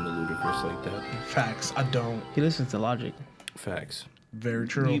don't listen to Ludacris like that. Facts. I don't. He listens to Logic. Facts. Very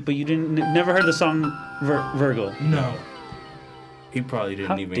true. But you never heard the song Virgo. No. He probably didn't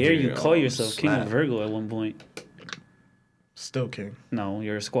How even dare hear you call yourself King Slap. of Virgo at one point? Still king. No,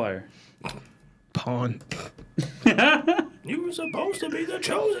 you're a squire. Pawn. You were supposed to be the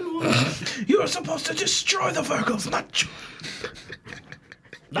chosen one. You were supposed to destroy the Virgos, not you.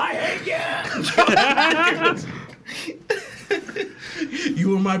 I hate you. You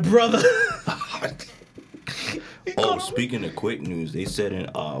were my brother. Oh, speaking of quick news, they said in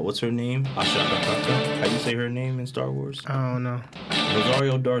what's her name? Ashaka. How you say her name in Star Wars? I don't know.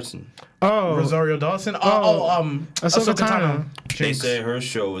 Rosario Dawson. Oh, Rosario Dawson. Ahsoka Tano. They said her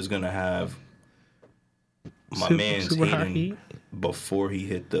show is gonna have my man's super high Hayden heat. before he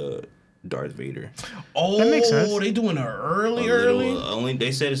hit the Darth Vader. Oh, That makes sense. They doing her early. Only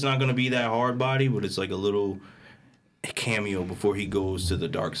they said it's not gonna be that hard body, but it's like a little cameo before he goes to the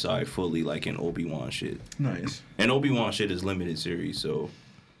dark side fully, like in Obi-Wan shit. Nice. And Obi-Wan shit is limited series, so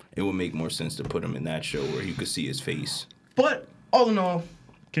it would make more sense to put him in that show where you could see his face. But all in all,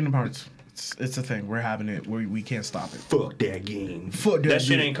 Kingdom Hearts. It's a thing. We're having it. We can't stop it. Fuck that game. Fuck That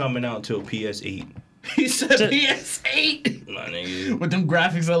shit ain't coming out till PS8. He said PS8. My nigga. With them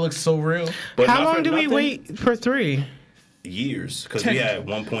graphics that look so real. But How not long for do we nothing, wait for 3? Years, because 10 we had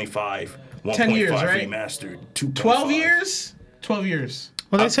 1.5, 10 years, 1.5 right? remastered, 2.5. 12 years? 12 years.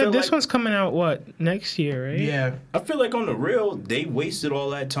 Well, they I said feel this like- one's coming out, what, next year, right? Yeah. I feel like on the real, they wasted all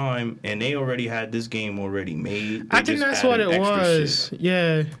that time, and they already had this game already made. I They think just that's what added it extra was. shit.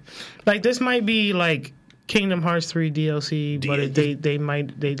 Yeah. Like, this might be, like, Kingdom Hearts 3 DLC, but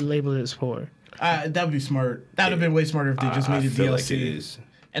they labeled it as 4. That would be smart. That would have been way smarter if they just I made it feel DLC. like it is.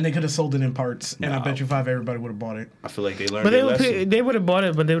 And they could have sold it in parts. And I No. bet you everybody would have bought it. I feel like they learned But their lesson. they would have bought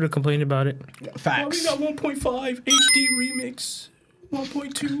it, but they would have complained about it. Facts. Oh, we got 1.5 HD remix,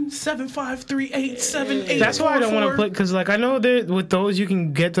 1.2. 75387. That's why I don't want to play, because, like, I know that with those, you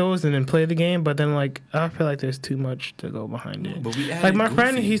can get those and then play the game, but then, like, I feel like there's too much to go behind it. But we Like, added my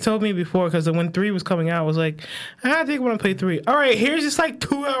friend, Goofy. he told me before, because when 3 was coming out, I was like, I think I want to play 3. All right, here's this, like,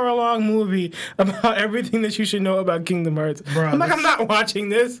 2-hour-long movie about everything that you should know about Kingdom Hearts. Bruh, I'm like, I'm not watching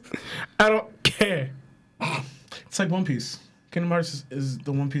this. I don't care. It's like One Piece. Kingdom Hearts is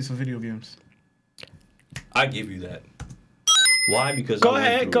the One Piece of video games. I give you that. Why? Because Go I went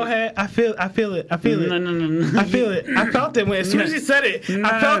ahead, through go it. ahead. I feel it. I feel it. No. I feel it. I felt it as soon as he said it.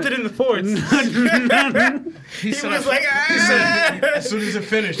 I felt it in the force. He was like, as soon as it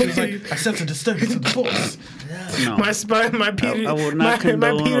finished, he was like, I sense a disturbance of the force. No. My spine, my Peter, I will not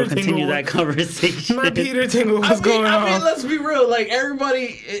condone Peter or continue tingle, that conversation. my Peter tingle was going I mean, on. let's be real. Like,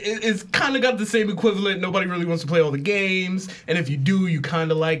 everybody is kind of got the same equivalent. Nobody really wants to play all the games. And if you do, you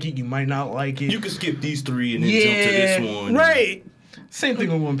kind of like it. You might not like it. You can skip these 3 and then jump to this one. Right. Same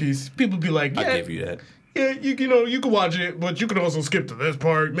thing with One Piece. People be like, yeah, I give you that. yeah, you know, you can watch it, but you can also skip to this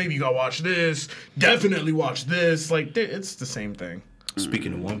part. Maybe you gotta watch this. Definitely watch this. Like, it's the same thing.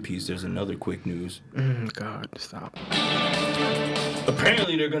 Speaking of One Piece, there's another quick news. God, stop.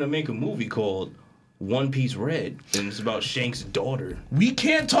 Apparently, they're gonna make a movie called One Piece Red, and it's about Shank's daughter. We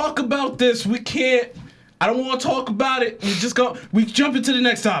can't talk about this. We can't. I don't want to talk about it. We jump into the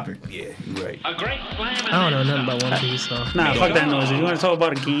next topic. Yeah, you're right. A great slam. I don't know nothing about One Piece, so. Nah, fuck that noise. If you want to talk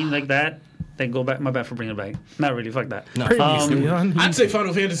about a game like that, then go back. My bad for bringing it back. Not really. Fuck that. No, Previously on- I'd say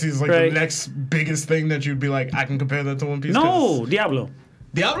Final Fantasy is like Right. the next biggest thing that you'd be like, I can compare that to One Piece. No, Diablo.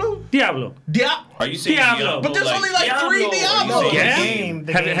 Diablo? Diablo. Are you saying Diablo. But there's only like 3 Diablos.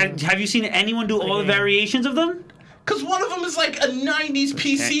 Yeah. Have you seen anyone do all the variations of them? Because one of them is like a 90s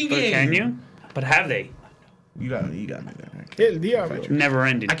PC game. Can you? But have they? You got me there. Yeah, Diablo. Never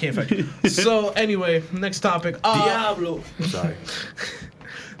ending. I can't fight you. So anyway, next topic. Diablo. Sorry.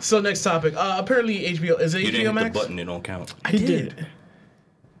 So next topic. Apparently HBO is it You HBO didn't hit Max? the button. It don't count. I did.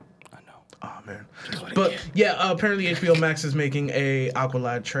 I know. Oh man. But yeah, apparently HBO Max is making a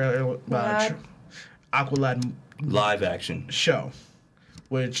Aqualad trailer. Aqualad Live action. show.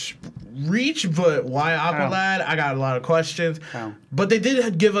 Which reach, but why Aqualad? I got a lot of questions. How? But they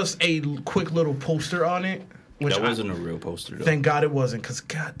did give us a quick little poster on it. Which That wasn't a real poster, though. Thank God it wasn't, because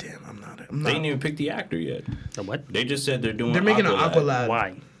goddamn, I'm not. They didn't even pick the actor yet. The what? They just said they're doing. They're making an Aqualad.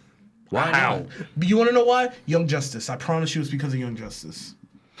 Why? Why How? not? But you want to know why? Young Justice. I promise you, it's because of Young Justice.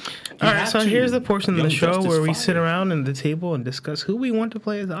 All right, have so to. here's the portion of Young the show Justice where we fire. sit around at the table and discuss who we want to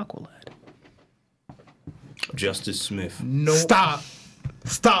play as Aqualad. Justice Smith. No. Stop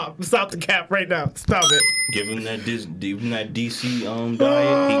the cap right now. Stop it. Give him that DC diet. He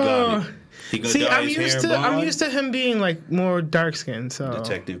got it. He gonna See, dye I'm his used hair to I'm blonde. used to him being like more dark skinned. So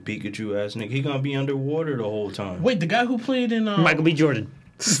Detective Pikachu ass nigga. He gonna be underwater the whole time. Wait, the guy who played in Michael B. Jordan.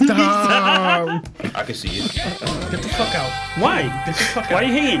 stop. I can see it. Get the fuck out. Why? Get the fuck out. Why are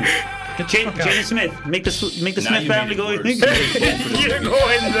you hating? Get the fuck out. Jaden Smith. Make the Now Smith you family made go. it worse. You're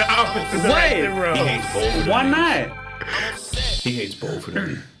going the opposite direction, bro. He hates both of them. Why not? He hates both of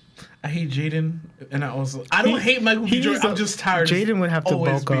them. I hate Jaden, and I don't hate Michael B. Jordan. I'm just tired. Jaden would have to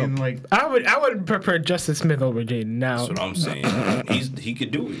always bulk being up. like. I would prefer Justice Smith over Jaden now. That's what I'm saying. He could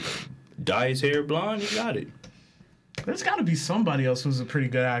do it. Dye his hair blonde. He got it. There's got to be somebody else who's a pretty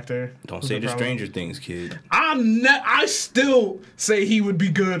good actor. Don't say the Stranger Things kid. I still say he would be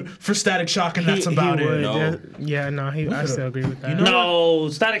good for Static Shock, and that's about he it. would. No. I still agree with that. You know- No,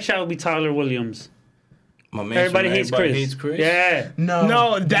 Static Shock would be Tyler Williams. My man Everybody from hates Everybody Chris. Hates Chris. Yeah.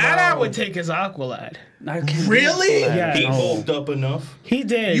 No, that I would take as Aqualad. Really? Yeah. He bulked up enough. He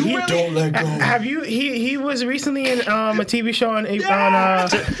did. You He- really- Don't let go. Have you? He was recently in a TV show on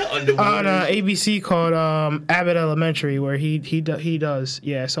Underwater. ABC called Abbott Elementary, where he does.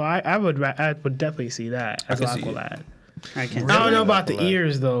 Yeah, so I would definitely see that as can see it. Aqualad. I can't. I don't know about the Aqualad.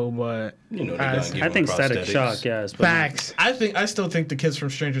 ears though, but You know, they gotta give I him think Static prosthetics. Shock, yes. But facts. I still think the kids from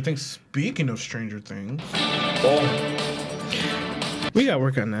Stranger Things. Speaking of Stranger Things, We got to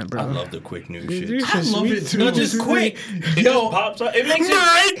work on that, bro. I love the quick news Dude, shit. I love it too. It's just quick. It just pops up. It makes it.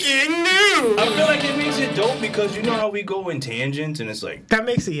 Breaking news. I feel like it makes it dope because you know how we go in tangents and it's like That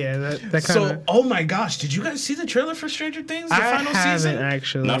makes it, yeah. That kind So, of. oh my gosh, did you guys see the trailer for Stranger Things? The I final haven't season?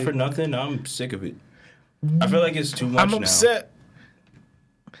 actually. not for nothing. I'm sick of it. I feel like it's too much I'm now. upset.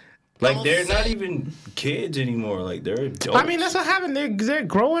 Like they're not even kids anymore. Like they're adults. I mean, that's what happened. They're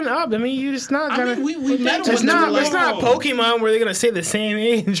growing up. I mean, you just not I gonna. mean, we met them it's when they were not. like, It's not Pokemon where they're gonna stay the same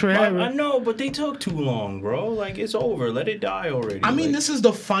age forever. I know, but they took too long, bro. Like it's over. Let it die already. I mean, like, this is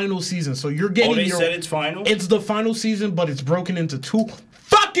the final season, so you're getting Oh, they your. said it's final. It's the final season, but it's broken into 2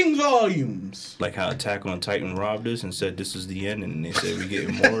 fucking volumes. Like how Attack on Titan robbed us and said this is the end, and they said we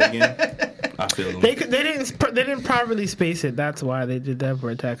getting more again. I feel them. They didn't properly space it. That's why they did that for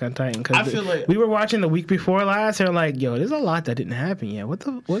Attack on Titan. I Because feel like- we were watching the week before last. They're like, "Yo, there's a lot that didn't happen yet.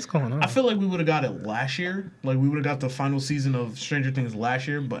 What's going on?" I feel like we would have got it last year. Like we would have got the final season of Stranger Things last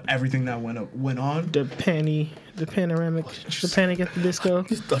year, but everything that went on. the panoramic, the Panic at the Disco. I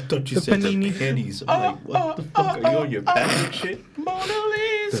thought you The said panini. the panties. I'm like, what the fuck? Are you on your panty shit? Mona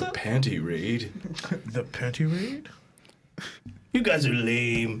The Lisa. panty raid. The panty raid? You guys are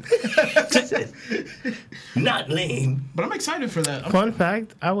lame. Not lame. But I'm excited for that. Fun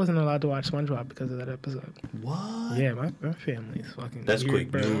fact: I wasn't allowed to watch SpongeBob because of that episode. What? Yeah, my family is fucking. That's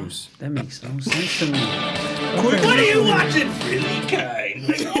weird, quick bro. news. that makes no sense to me. What are you watching? Really kind.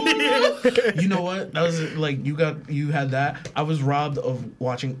 Like, oh. You know what? That was like you had that. I was robbed of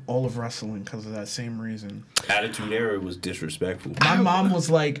watching all of wrestling because of that same reason. Attitude Era was disrespectful. My mom was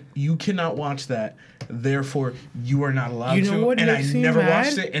like, "You cannot watch that, therefore you are not allowed You know to." what And I makes me never mad?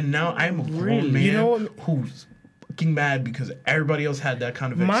 watched it, and now I'm a grown Really? man You know what- who's fucking mad because everybody else had that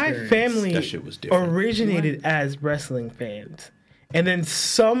kind of My experience. family That shit was different. originated as wrestling fans. And then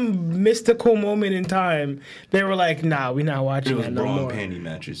some mystical moment in time, they were like, "Nah, we're not It watching was that no bra and more." panty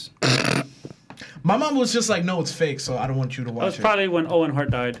matches. My mom was just like, "No, it's fake, so I don't want you to That was watch it." probably when Owen Hart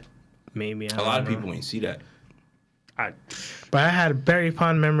died. maybe. A lot of people ain't see that. But I had very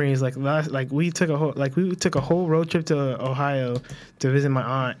fond memories. We took a whole road trip to Ohio to visit my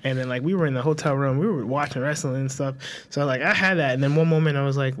aunt, and then we were in the hotel room. We were watching wrestling and stuff. So I had that, and then one moment I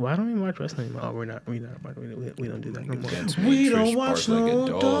was like, "Why don't we watch wrestling?" Oh, we don't do that no more. We don't watch no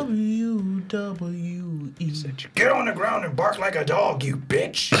WWE. Get on the ground and bark like a dog, you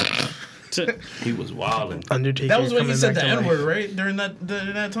bitch. He was wilding. Undertaker. That was when he said the N-word, right? During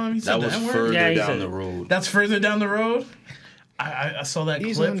that time, he said the N-word. Further down the road. That's further down the road. I saw that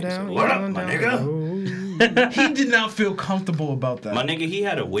clip. What up, my nigga? He did not feel comfortable about that. My nigga, he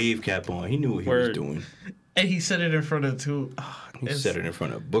had a wave cap on. He knew what he was doing. And he said it in front of two. He said it in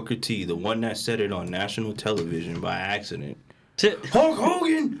front of Booker T, the one that said it on national television by accident. Hulk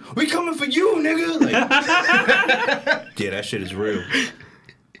Hogan, we coming for you, nigga. Yeah, that shit is real.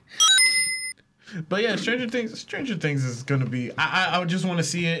 But yeah, Stranger Things is gonna be. I just want to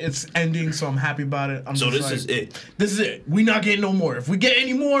see it. It's ending, so I'm happy about it. This is it. This is it. We not getting no more. If we get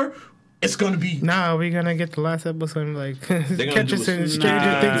any more, it's gonna be. Nah, we're gonna get the last episode and catch us in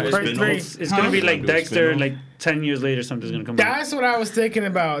Stranger Things Part 3. It's gonna be like Dexter, 10 years later, something's gonna come out. That's what I was thinking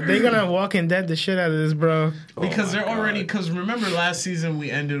about. They're gonna Walking Dead the shit out of this, bro. Because they're already. Because remember last season we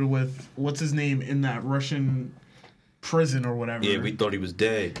ended with what's his name in that Russian prison or whatever. Yeah, we thought he was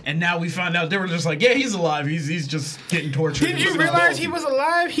dead. And now we found out they were just like, yeah, he's alive. He's just getting tortured. Did you realize he was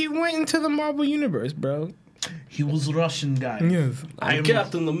alive? He went into the Marvel Universe, bro. He was a Russian guy. Yes. I'm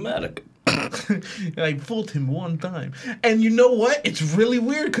Captain America. I fooled him one time. And you know what? It's really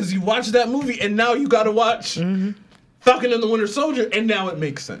weird because you watch that movie and now you got to watch Falcon and the Winter Soldier and now it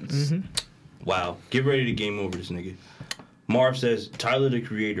makes sense. Wow. Get ready to game over this nigga. Marv says, Tyler the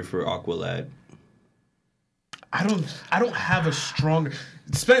creator for Aqualad. I don't have a stronger.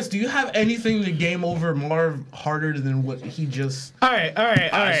 Spence, do you have anything to game over Marv harder than what he just? All right.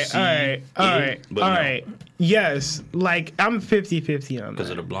 Yes, I'm 50-50 on that. Because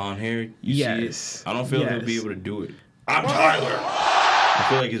of the blonde hair? Yes. See it? I don't feel he'll be able to do it. I'm Tyler. I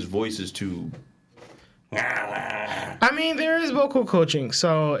feel like his voice is too... I mean, there is vocal coaching,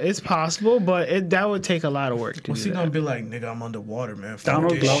 so it's possible, but that would take a lot of work. What's he gonna be like, nigga? I'm underwater, man.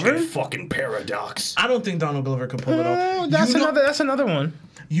 Donald Glover? Fucking paradox. I don't think Donald Glover could pull it off. That's another one.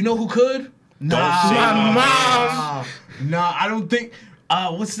 You know who could? Nah, my mom. Nah, I don't think.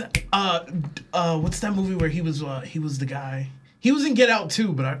 What's that movie where he was the guy? He was in Get Out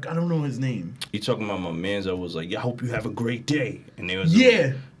too, but I don't know his name. You talking about my mans that was like, yeah, I hope you have a great day. And they was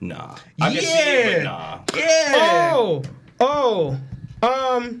like, nah. I can see it, but nah. Yeah.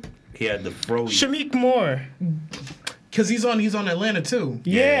 He had the fro. Shameik Moore. Cause he's on Atlanta too.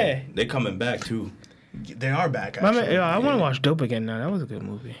 Yeah. They coming back too. They are back, actually. I want to watch Dope again now. That was a good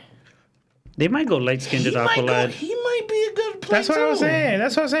movie. They might go light-skinned at Aqualad. He might be a good player. That's what I was saying.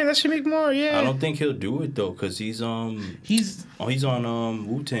 That's Shameik Moore, yeah. I don't think he'll do it, though, because he's on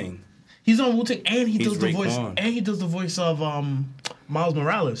Wu-Tang. He's on Wu-Tang, and he He's does the Rick voice. Vaughn. And he does the voice of Miles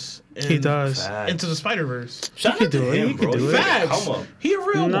Morales. He does. Into the Spider-Verse. Shout out to him, bro. Facts. Come up. He a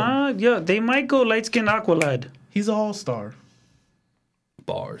real one. Nah, yeah, they might go light-skinned Aqualad. He's an all-star.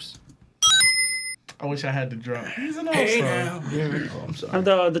 Bars. I wish I had to drop. He's an all-star. Oh, I'm sorry. And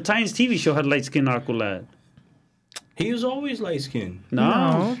the Titans TV show had light-skinned Aqualad. He was always light-skinned.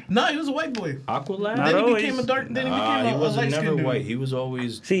 No, he was a white boy. Aqualad? Not Then he always. became a dark. Then he became he a wasn't light-skinned never dude. white. He was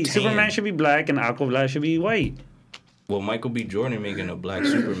always See, tan. Superman should be black and Aqualad should be white. Well, Michael B. Jordan making a black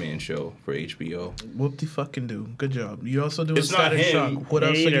Superman show for HBO. Whoop-de-fucking-do. Good job. You also do a It's not Static him. Shock. What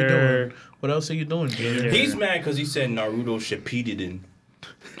else are you doing? What else are you doing, Junior? He's mad because he said Naruto Shippuden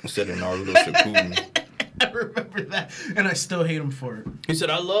instead of Naruto Shippuden. I remember that, and I still hate him for it. He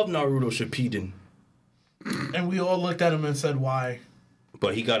said, I love Naruto Shippuden. And we all looked at him and said, why?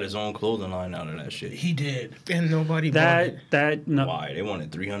 But he got his own clothing line out of that shit. He did. And nobody bought it. No. Why? They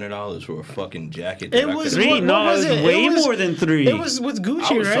wanted $300 for a fucking jacket. It was Three? what No, was it was way more than $3. It was with I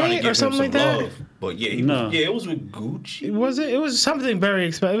Gucci, was trying to right, give or him something some like that. love. But yeah, it was with Gucci. Was it? It was something very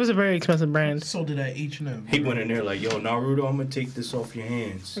expensive. It was a very expensive brand. Sold it at H&M. He went in there like, yo, Naruto, I'm gonna take this off your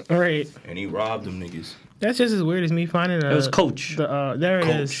hands. All right. And he robbed them niggas. That's just as weird as me finding It was Coach. There it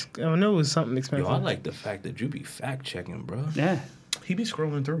Coach. is. I know it was something expensive. Yo, I like the fact that you be fact checking, bro. Yeah, He be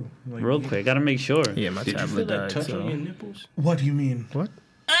scrolling through. Like, real quick. Gotta make sure. Yeah, my Did you tablet feel that died. touch So. on your nipples? What do you mean? What?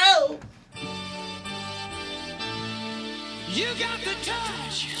 Oh! You got the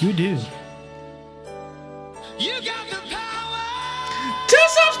touch. You do. You got the power. To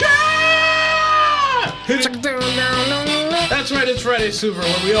subscribe! That's right, it's Friday Super,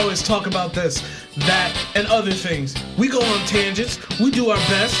 where we always talk about this, that, and other things. We go on tangents, we do our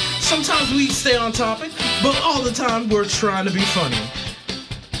best, sometimes we stay on topic, but all the time we're trying to be funny.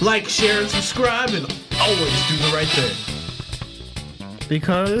 Like, share, and subscribe, and always do the right thing.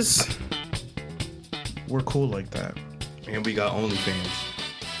 Because we're cool like that. And we got OnlyFans.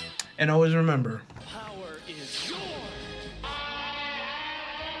 And always remember, Power is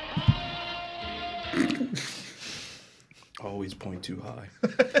Always point too high.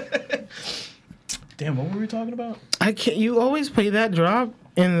 damn, what were we talking about? I can't. You always play that drop,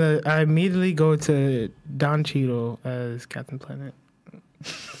 and I immediately go to Don Cheadle as Captain Planet.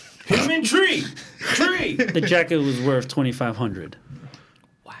 Him and Tree. The jacket was worth $2,500.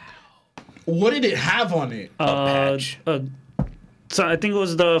 What did it have on it? A patch. So I think it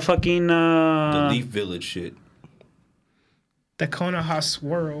was the fucking. The Leaf Village shit. The Konoha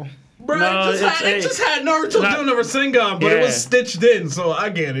swirl. Bro, No, it just had Naruto doing a Rasengan, but it was stitched in, so I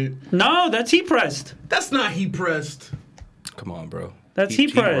get it. No, that's heat pressed. That's not heat pressed. Come on, bro. That's he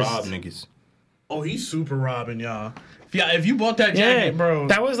heat pressed. robbed niggas. Oh, he's super robbing y'all. Yeah, if you bought that jacket, bro.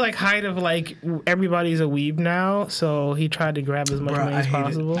 That was like height of like everybody's a weeb now, so he tried to grab as much money as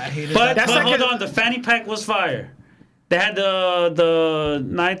possible. But hold on, the fanny pack was fire. They had the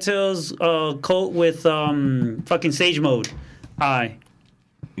Ninetales coat with fucking Sage Mode.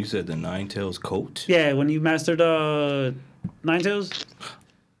 You said the Ninetales coat? Yeah, when you mastered Ninetales.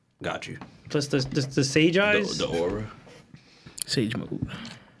 Got you. Plus the Sage Eyes. The aura. Sage Mode.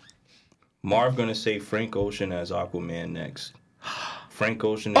 Marv gonna say Frank Ocean as Aquaman next. Frank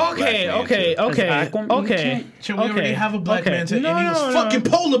Ocean is Okay. Should we already have a Black Manta and he was fucking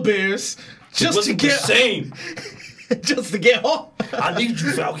polar bears just to get the same. just to get home. I need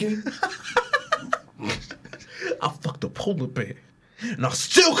you, Falcon. I fucked a polar bear. And I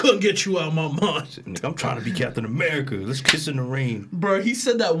still couldn't get you out of my mind. Nigga, I'm trying to be Captain America. Let's kiss in the rain. Bro, he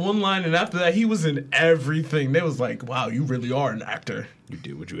said that one line, and after that, he was in everything. They was like, wow, you really are an actor. You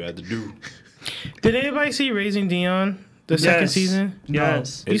did what you had to do. Did anybody see Raising Dion, the second season?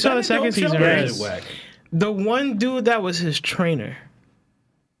 Yes. You saw the second season, right? Yes. The one dude that was his trainer.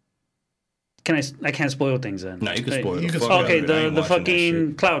 I can't spoil things then. No, you can spoil it. Okay, the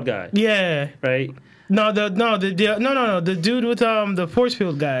fucking cloud guy. Yeah. Right? The dude with the force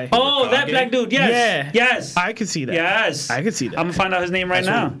field guy. Oh, that black dude. Yes. Yeah. Yes. I could see that. Yes. I could see that. I'm gonna find out his name right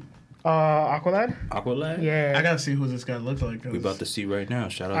now. Aqualad? Aqualad? Yeah. I gotta see who this guy looks like. We about to see right now.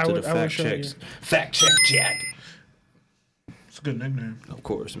 Shout out to the fact checks. You. Fact check Jack. It's a good nickname. Of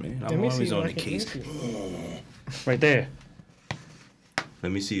course, man. I'm always on the case. Right there.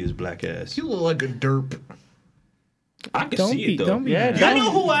 Let me see his black ass. You look like a derp. I can see it though. Don't be You know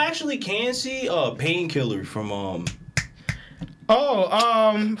who I actually can see? Painkiller from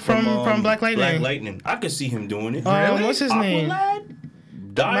from Black Lightning. Black Lightning. I could see him doing it. Really? What's his name? Aqualad?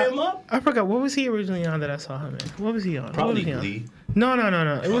 Dye him up? I forgot. What was he originally on that I saw him in? What was he on? Probably What was Glee. he on?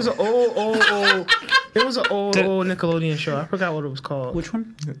 No. It was an old. It was an old Nickelodeon show. I forgot what it was called. Which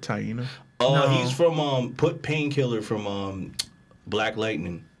one? Taina. Oh, he's from Painkiller from Black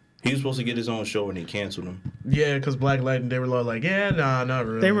Lightning. He was supposed to get his own show and they canceled him. Yeah, because Black Lightning, they were like, yeah, nah, not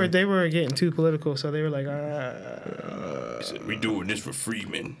really. They were getting too political, so they were like, He said, we doing this for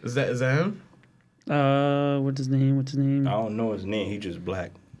Freeman. Is that him? What's his name? I don't know his name. He just black.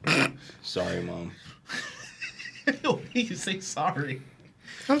 Sorry, Mom. He can say sorry.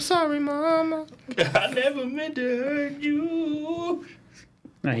 I'm sorry, Mama. I never meant to hurt you.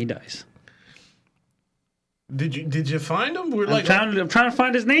 Nah, he dies. Did you find him? We're I'm trying to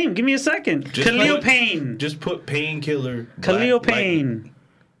find his name. Give me a second. Khalil Payne. Just put Painkiller. Khalil Payne.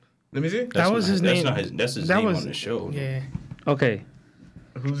 Let me see. That was his name. That's his name on the show. Yeah. Okay.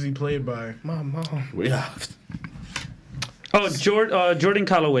 Who's he played by? My mom. Yeah. Oh, Jordan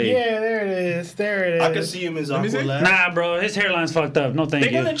Calloway. Yeah, there it is. I can see him as Aqualad. Nah, bro, his hairline's fucked up. No, thank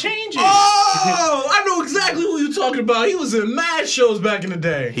you. They're gonna change it. Oh, I know exactly who you're talking about. He was in mad shows back in the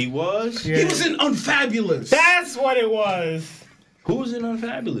day. He was? Yeah. He was in Unfabulous. That's what it was. Who was in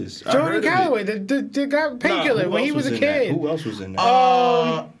Unfabulous? Jordan Calloway, the guy Painkiller when he was a kid. Who else was in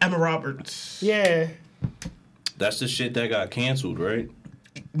that? Emma Roberts. Yeah. That's the shit that got canceled, right?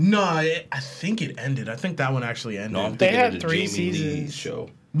 No, I think it ended. I think that one actually ended. No, I'm They thinking had of the 3 Jamie Lee seasons. show.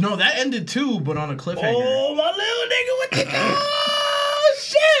 No, that ended too, but on a cliffhanger. Oh, my little nigga with the... Oh,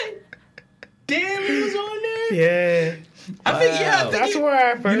 shit! Damn, he was on there? Yeah. I think, That's where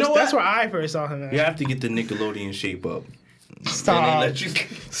I first. You know that's what? where I first saw him. At. You have to get the Nickelodeon shape up. Stop. And they let you...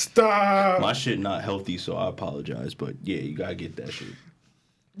 Stop. My shit not healthy, so I apologize. But yeah, you gotta get that shit.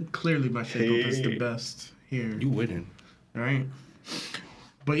 Clearly, my shape up is the best here. You winning. Right?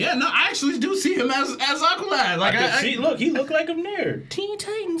 But yeah, no, I actually do see him as Aqualad. Like I see, look, he looked like him there. Teen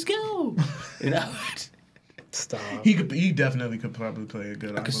Titans Go! You know? Stop. He definitely could probably play a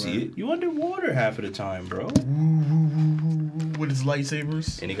good Aqualad. I can see it. You underwater half of the time, bro. with his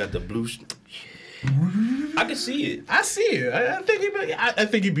lightsabers. And he got the blue. I can see it. I see it. I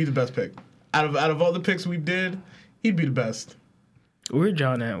think he'd be the best pick. Out of all the picks we did, he'd be the best. Where's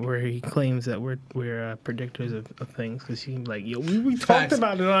John at? Where he claims that we're predictors of things? Because he's like, yo, we talked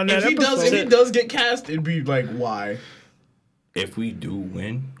about it on that episode. If he does get cast, it'd be like, why? If we do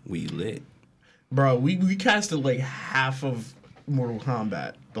win, we lit. Bro, we casted like half of Mortal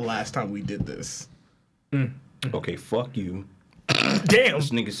Kombat the last time we did this. Okay, fuck you. Damn. This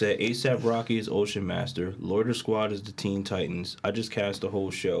nigga said ASAP Rocky is Ocean Master. Loiter Squad is the Teen Titans. I just cast the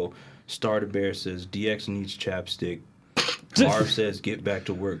whole show. Starter Bear says DX needs chapstick. Marv says get back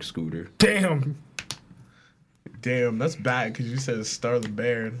to work, Scooter. Damn, that's bad because you said Star the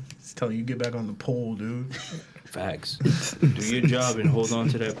Bear. It's telling you get back on the pole, dude. Facts. Do your job and hold on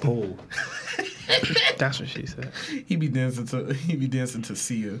to that pole. That's what she said. He be dancing to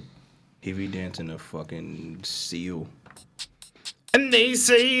Sia. He be dancing to fucking Seal. And they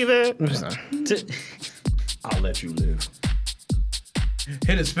say that. I'll let you live.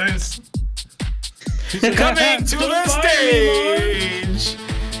 Hit it, Spence. Coming to the stage,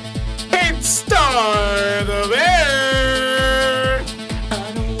 it's Star the Bear.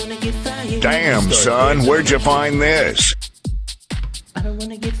 I don't wanna get fired. Damn, son, where'd you find this? I don't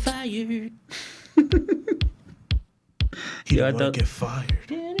wanna get fired. He don't want to get fired.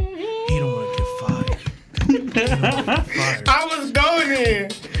 He don't want to get fired. I was going there.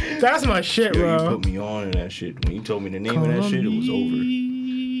 That's my shit, Yo, bro. you put me on to that shit. When you told me the name of that shit, it was over.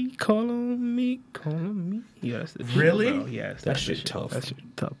 Call on me. Yes, really? Bro. Yes, that shit tough. That shit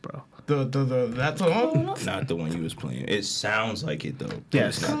tough, bro. That song? Not the one you was playing. It sounds like it though.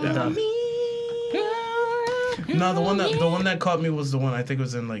 Yes, it's not that one. No, the one that caught me was the one I think it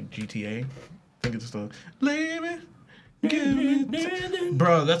was in like GTA. I think it's the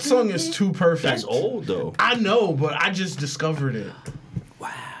Bro, that song is too perfect. That's old though. I know, but I just discovered it.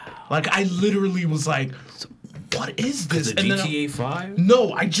 Wow. Like I literally was like, what is this? And GTA 5?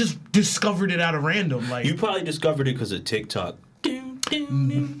 No, I just discovered it out of random. Like You probably discovered it because of TikTok.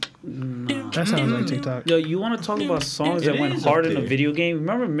 That sounds like TikTok. Yo, you want to talk about songs that went hard in a video game?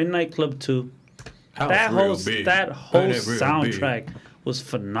 Remember Midnight Club 2? That whole soundtrack was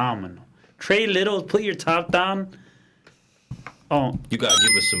phenomenal. Trey Little, Put Your Top Down. Oh, you gotta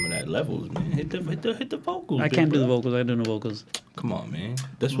give us some of that levels, man. Hit the vocals. I can't do the vocals. I do the vocals. Come on, man.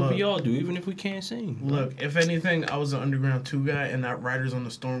 That's what we all do, even if we can't sing. Look, if anything, I was an Underground 2 guy, and that Riders on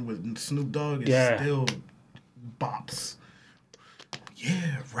the Storm with Snoop Dogg is still bops.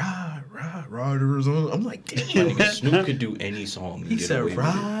 Yeah, riders on. I'm like, damn. Snoop could do any song. He said,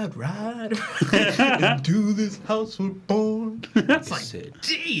 ride, into this house we're born. That's like,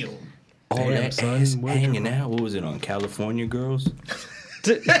 damn. All that ass hanging out. What was it on California Girls?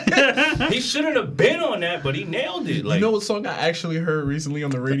 He shouldn't have been on that, but he nailed it. Like, you know what song I actually heard recently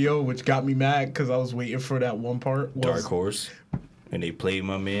on the radio, which got me mad because I was waiting for that one part? Dark Horse. And they played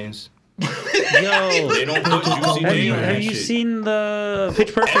my man's. Yo, they don't put Juicy J on that have you shit. seen the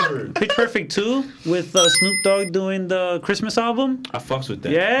Pitch Perfect 2 with Snoop Dogg doing the Christmas album? I fucks with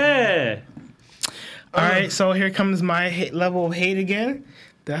that. Yeah. All right, so here comes my level of hate again.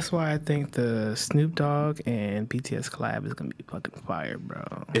 That's why I think the Snoop Dogg and BTS collab is gonna be fucking fire, bro.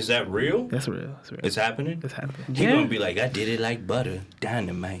 Is that real? That's real. That's real. It's happening? It's happening. He's gonna be like, I did it like butter,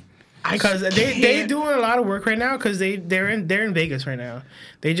 dynamite. Because they doing a lot of work right now because they're in Vegas right now.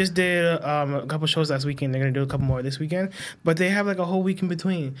 They just did a couple shows last weekend. They're gonna do a couple more this weekend, but they have like a whole week in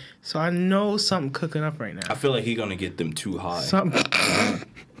between. So I know something cooking up right now. I feel like he's gonna get them too high. Something.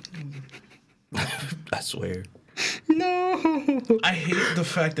 I swear. No. I hate the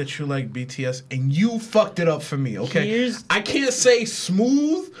fact that you like BTS and you fucked it up for me, okay? I can't say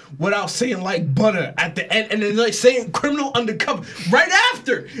smooth without saying like butter at the end and then like saying criminal undercover right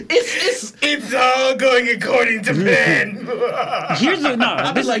after. It's all going according to plan. Here's the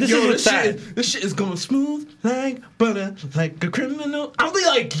I'll be like, yo, this shit is going smooth like butter, like a criminal. I'll be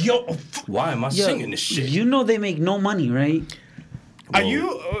like, yo. Why am I singing this shit? You know they make no money, right? Are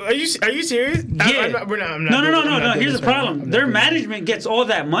you serious? Yeah. No. Here's the problem. Their management gets all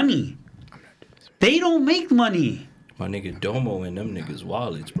that money. They don't make money. My nigga Domo and them niggas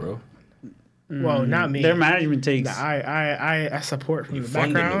wallets, bro. Well, not me. Their management takes. I support from the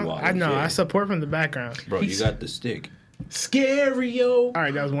background. I support from the background. Bro, you got the stick. Scario. All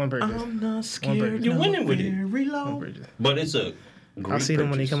right, that was one purchase. I'm not scared. You're winning with it. Reload. But it's a great I'll see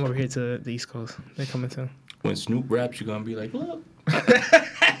them when they purchase. come over here to the East Coast. They're coming soon. When Snoop raps, you're gonna be like, look.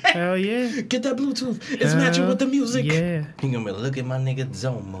 Hell yeah. Get that Bluetooth. It's matching with the music. Yeah. He gonna be look at my nigga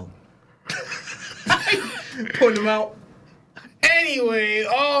Zomo. Point him out. Anyway,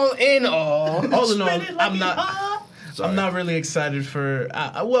 all in all, I'm not. I'm not really excited for.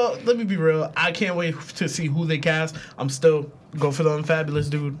 Well, let me be real. I can't wait to see who they cast. I'm still go for the Unfabulous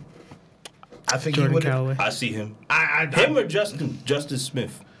dude. I think Jordan he would. Calloway. I see him. Him or Justice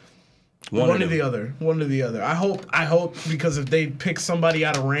Smith. One or the other. One or the other. I hope because if they pick somebody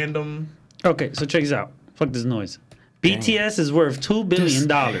out of random. Okay, so check this out. Fuck this noise. BTS is worth $2 billion.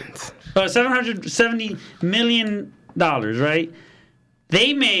 $770 million, right?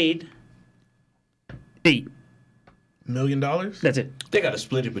 They made $8 million. That's it. They got to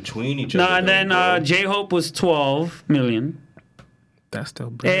split it between each other. No, and then J-Hope was $12 million. That's still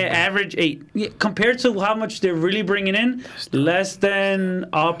brilliant. Average 8. Yeah, compared to how much they're really bringing in, less than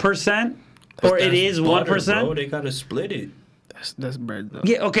 1%, or it is 1%. Bro, they got to split it. That's bread though.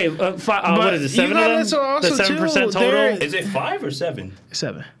 Yeah. Okay. What is it? 7 of them. The 7% total. Is it 5 or 7?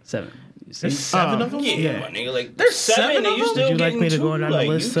 7. 7. There's 7 of them. Yeah, my nigga. Like there's 7 of them. You still Would you like me to go down the like,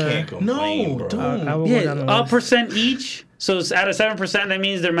 list? You can't complain, No, bro. I will go down the list. 1% each. So it's out of 7%. That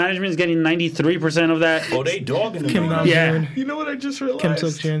means their management is getting 93% of that. Oh, they dogging Kim them. Yeah. You know what I just realized? Kim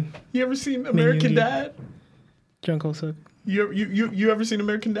Suk-jin. You ever seen American Dad? Jungkook Suk. You ever seen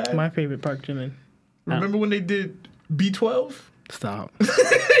American Dad? My favorite Park Jimin. Remember when they did B12? Stop.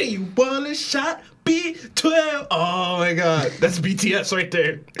 You want a shot? B12. Oh my God, that's BTS right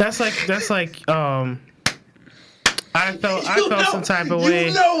there. That's like I felt some type of way.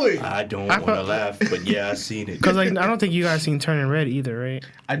 You know it. I don't want to laugh, but yeah, I seen it. Because like I don't think you guys seen Turning Red either, right?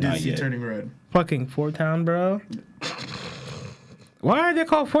 I did Not see yet. Turning Red. Fucking Fort Town, bro. Why are they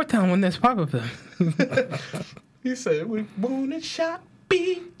called Fort Town when there's 5 of them? He said, "We want a shot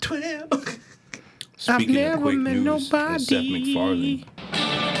B12." Speaking I've of quick never met news, nobody. Seth MacFarlane.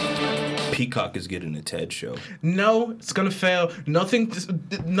 Peacock is getting a TED show. No, it's gonna fail. Nothing. It's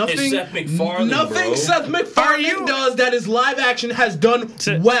Seth MacFarlane, Nothing bro. Seth MacFarlane does that is live action has done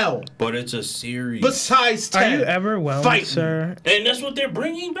well. But it's a series. Besides Ted. Are you ever well, Fight. sir? And that's what they're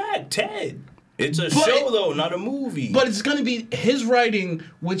bringing back, Ted. It's a show, though, not a movie. But it's gonna be his writing,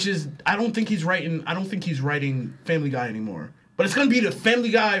 which is I don't think he's writing Family Guy anymore. But it's gonna be the Family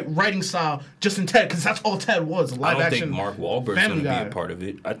Guy writing style, just in Ted, because that's all Ted was. I don't action think Mark Wahlberg's Family going to Guy. be a part of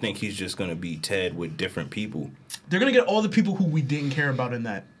it. I think he's just going to be Ted with different people. They're gonna get all the people who we didn't care about in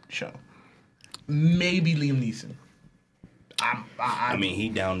that show. Maybe Liam Neeson. I mean, he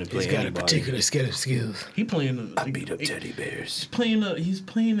down to play He's got anybody. a particular set of skills. He playing. I beat up teddy bears. He's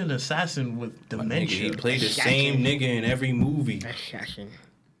playing an assassin with dementia. Nigga, he played the same nigga in every movie. Assassin.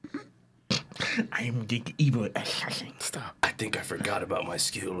 I am the evil assassin. Stop. I think I forgot about my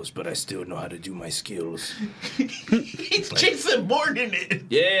skills, but I still know how to do my skills. He's Jason Bourne in it.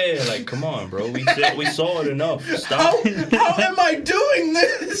 Yeah, like come on, bro. We saw it enough. Stop. How am I doing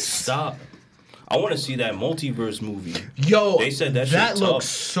this? Stop. I want to see that multiverse movie. Yo, they said that that shit looks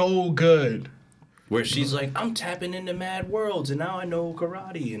tough. so good. Where she's like, I'm tapping into mad worlds, and now I know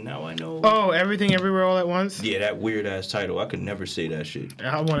karate, and now I know. Oh, Everything Everywhere All at Once? Yeah, that weird ass title. I could never say that shit.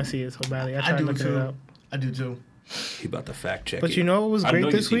 I want to see it so badly. I tried do looking too. it up. I do too. He about to fact check But it. you know what was I great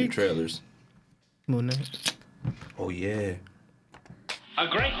know this you seen week? The trailers. Moonknight. Oh yeah. A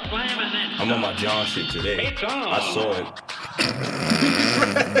great slam and then I'm on my John shit today. It's on. I saw it.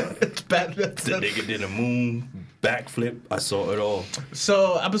 It's bad. The nigga did a moon backflip. I saw it all.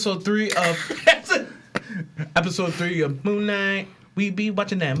 So episode 3 of Moonknight. We be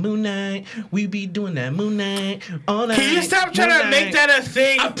watching that Moonknight. We be doing that Moonknight all night. Can you stop trying to make that a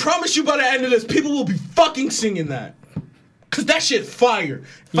thing? I promise you by the end of this, people will be fucking singing that. Cause that shit fire.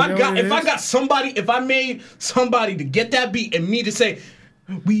 If I made somebody to get that beat and me to say,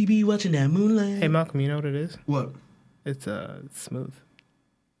 we be watching that Moonlight. Hey Malcolm, you know what it is? What? It's smooth.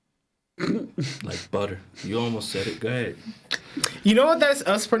 Like butter. You almost said it. Go ahead. You know what that's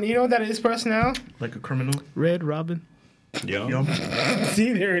us for? You know what that is for us now? Like a criminal? Red Robin. Yeah.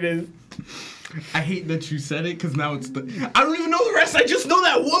 See, there it is. I hate that you said it because now it's I don't even know the rest. I just know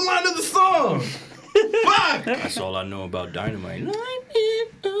that one line of the song. Fuck. That's all I know about Dynamite.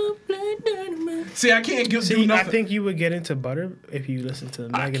 See, I can't do See, I nothing. think you would get into Butter if you listen to the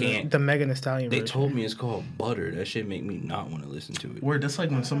Megan Thee Stallion They version. told me it's called Butter. That shit make me not want to listen to it. Word, that's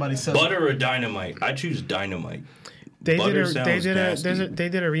like when somebody says Butter or Dynamite. I choose Dynamite. They Butter did sounds nasty. they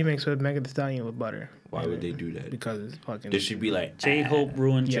did a remix with Megan Thee Stallion with Butter. Why would they do that? Because it's fucking. Did she be like J-Hope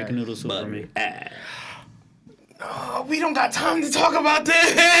ruined Yeah. chicken noodle soup for me. Oh, we don't got time to talk about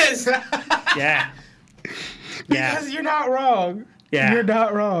this. Yeah. Because you're not wrong. Yeah. You're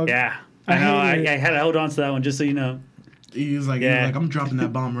not wrong. Yeah. I know. hate it. I had to hold on to that one just so you know. He was like, Yeah. I'm dropping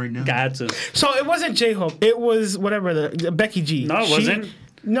that bomb right now. Got to. So it wasn't J-Hope. It was whatever the Becky G. No, it wasn't.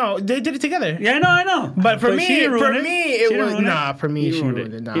 No, they did it together. Yeah, I know. But for me, she didn't ruin it was ruin it. nah. For me, He she ruined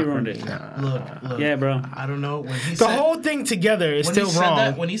ruined it. it. Nah, He ruined it. Look. Yeah, bro. I don't know when he The said whole thing together is when still he said wrong.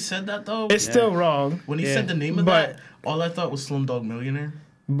 that. When he said that though, It's still wrong. when he Yeah. said the name of But- that, all I thought was Slumdog Millionaire.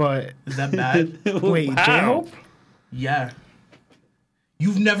 But Is that bad? wait, Wow. J-Hope? Yeah.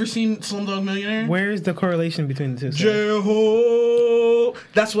 You've never seen Slumdog Millionaire? Where is the correlation between the two? J-Ho.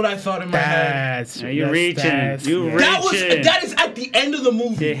 That's what I thought in my head. That's You're reaching. You reaching. That is at the end of the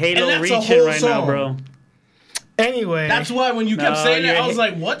movie. You're Halo and that's a reaching whole right song. now, bro. Anyway. That's why when you kept saying that, I was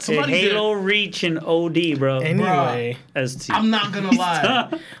like, what? Somebody you're did. Halo reaching OD, bro. Anyway. ST. I'm not gonna lie.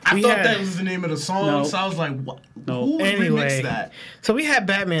 I We thought had- that was the name of the song, No. so I was like, what? No. Who Anyway. remixed that? So we had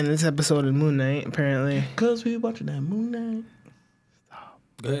Batman in this episode of Moonknight, apparently. Cause we watching that Moonknight.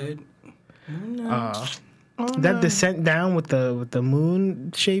 Good. That descent down with the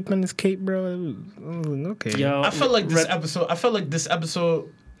moon shape on his cape, bro. It was okay. Yo, I felt like this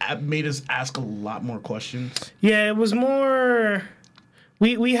episode made us ask a lot more questions. Yeah, it was more.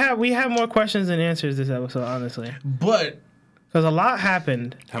 We have more questions than answers this episode, honestly, But because a lot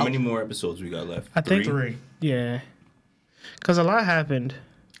happened. How many more episodes we got left? I think 3. Yeah, because a lot happened.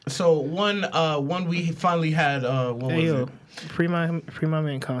 So one we finally had what was Hey yo, it? free my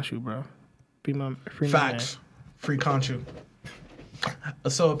man Khonshu, bro. Free my Facts. Free Khonshu.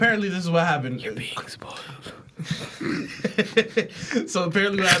 So apparently this is what happened. Man. Being spoiled. So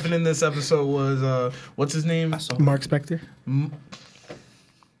apparently what happened in this episode was what's his name? Mark Spector.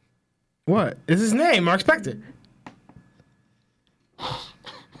 What is his name? Mark Spector.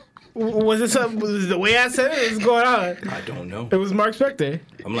 Was it the way I said it? What's going on? I don't know. It was Mark Spector.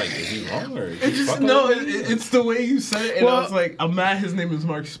 I'm like, is he wrong or? It's the way you said it, and I was like, I'm mad. His name is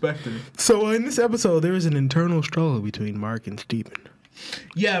Mark Spector. So in this episode, there is an internal struggle between Mark and Steven.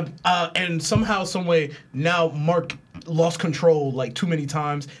 Yeah, and somehow, some way, now Mark lost control like too many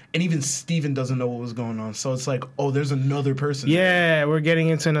times, and even Steven doesn't know what was going on. So it's like, oh, there's another person. Yeah, we're getting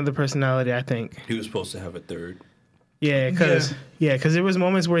into another personality, I think. He was supposed to have a third. Yeah, because there was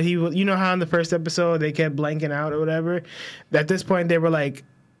moments where he, you know how in the first episode they kept blanking out or whatever. At this point, they were like,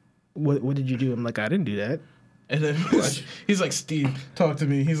 "What did you do?" I'm like, "I didn't do that." And then he's like, Steve, talk to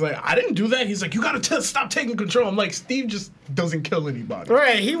me. He's like, I didn't do that. He's like, you gotta stop taking control. I'm like, Steve just doesn't kill anybody.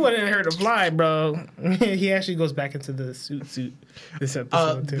 Right, he wouldn't hurt to fly, bro. He actually goes back into the suit this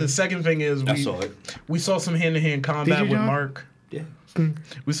episode too. The second thing is I saw it. we saw some hand-to-hand combat with John? Mark. Yeah.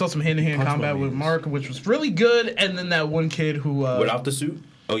 We saw some hand-to-hand combat with Mark, which was really good. And then that one kid who Without the suit?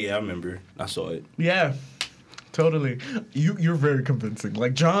 Oh yeah, I remember. I saw it. yeah, totally. You're very convincing.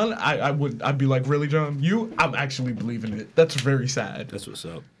 Like John, I'd be like, really, John? I'm actually believing it. That's very sad. That's what's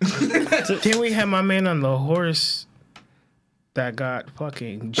up. Then we had my man on the horse that got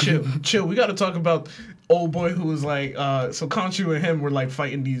fucking Chill. We got to talk about old boy who was like, so Khonshu and him were like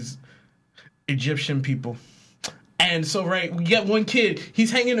fighting these Egyptian people. And so, right, we get one kid.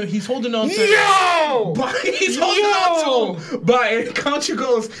 He's holding on to. He's holding on to him. But Khonshu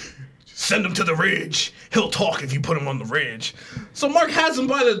goes, send him to the ridge. He'll talk if you put him on the ridge. So Mark has him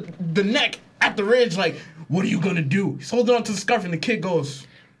by the neck at the ridge, like, what are you gonna do? He's holding on to the scarf, and the kid goes,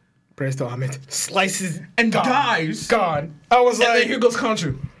 Presto Ahmed slices and dies. Gone. I was And like, then here goes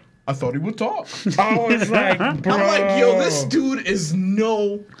Khonshu. I thought he would talk. I was like, bro. I'm like, yo, this dude is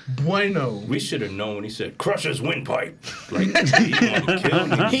no bueno. We should have known when he said Crusher's windpipe. Like he wanted to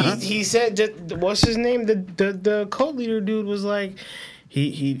kill me. He said, what's his name? The cult leader dude was like,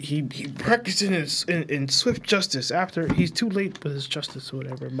 he practiced in swift justice after he's too late with his justice or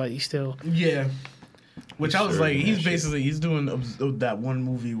whatever, but he still. Yeah. Which I was Sure, like, man, he's doing that one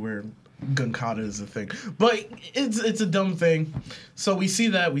movie where Gunkata is a thing, but it's a dumb thing. So we see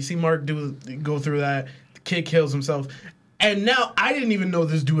Mark go through that. The kid kills himself, and now I didn't even know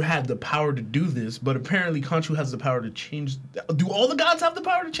this dude had the power to do this, but apparently Khonshu has the power to change. Do all the gods have the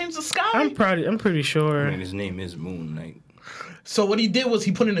power to change the sky? I'm pretty sure. I mean, his name is Moonknight. So what he did was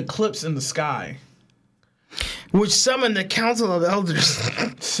he put an eclipse in the sky, which summoned the Council of Elders.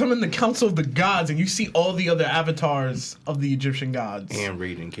 Summoned the Council of the Gods, and you see all the other avatars of the Egyptian gods. And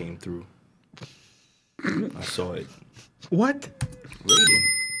Raiden came through. I saw it. What? Raiden.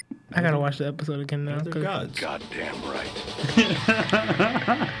 I gotta watch the episode again now. They're gods. Goddamn right.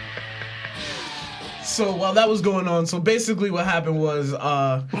 So while that was going on, so basically what happened was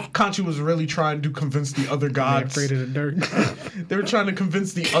Khonshu was really trying to convince the other gods. Afraid of the dirt. They were trying to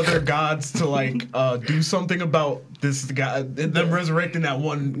convince the other gods to like do something about this guy, and them resurrecting that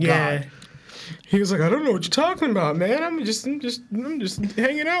one god. He was like, I don't know what you're talking about, man. I'm just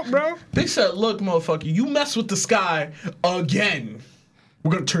hanging out, bro. They said, look, motherfucker, you mess with the sky again,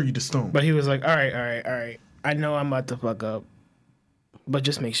 we're gonna turn you to stone. But he was like, all right. I know I'm about to fuck up, but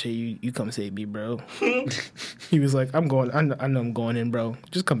just make sure you come save me, bro. He was like, I'm going. I know I'm going in, bro.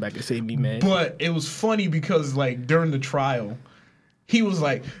 Just come back and save me, man. But it was funny because like during the trial, he was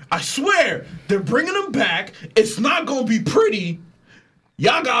like, I swear they're bringing him back. It's not gonna be pretty.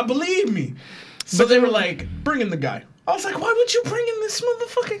 Y'all gotta believe me. So they were like, bring in the guy. I was like, why would you bring in this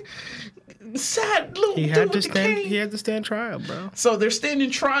motherfucking sad little dude with the cane? He had to stand trial, bro. So they're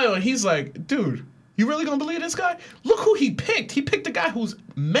standing trial, and he's like, dude, you really gonna believe this guy? Look who he picked. He picked a guy who's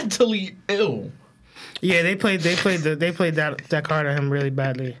mentally ill. Yeah, they played that card on him really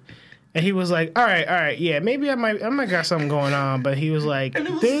badly. And he was like, all right, yeah, maybe I might got something going on, but he was like,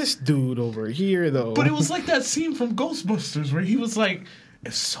 this dude over here though. But it was like that scene from Ghostbusters where he was like,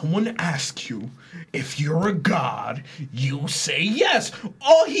 if someone asks you if you're a god, you say yes.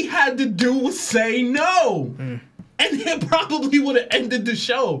 All he had to do was say no. And it probably would have ended the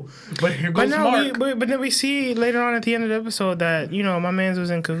show. But here goes Mark. But then we see later on at the end of the episode that, you know, my man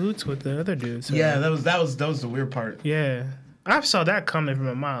was in cahoots with the other dude. So. Yeah, that was the weird part. Yeah. I saw that coming from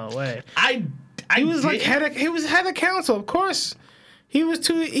a mile away. He was head of council, of course. He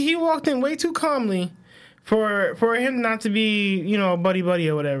walked in way too calmly for him not to be, you know, buddy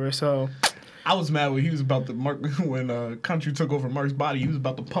or whatever. So I was mad when he was about to when Country took over Mark's body. He was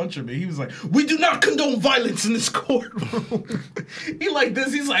about to punch him, and he was like, "We do not condone violence in this courtroom." He like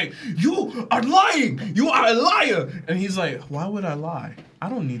this. He's like, "You are lying. You are a liar." And he's like, "Why would I lie? I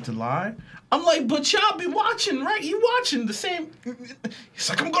don't need to lie." I'm like, "But y'all be watching, right? You watching the same?" He's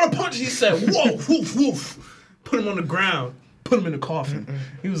like, "I'm gonna punch." He said, "Whoa, woof, woof." Put him on the ground. Put him in the coffin.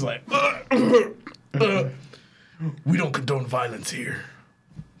 He was like, "We don't condone violence here."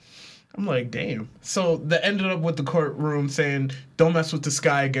 I'm like, damn. So they ended up with the courtroom saying, don't mess with the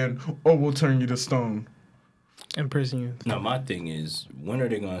sky again or we'll turn you to stone. Imprison you. Now, my thing is, when are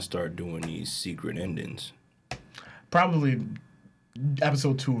they going to start doing these secret endings? Probably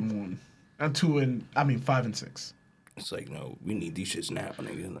episode 2 and 1. 5 and 6. It's like, no, we need these shits now,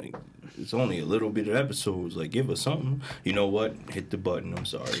 nigga. Like, it's only a little bit of episodes. Like, give us something. You know what? Hit the button. I'm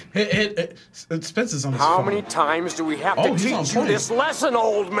sorry. Hit Spencer's on his How phone. many times do we have to teach you this lesson,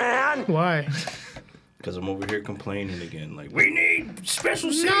 old man? Why? Because I'm over here complaining again. Like, we need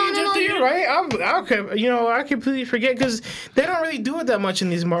special scenes. No, you're right. I completely forget because they don't really do it that much in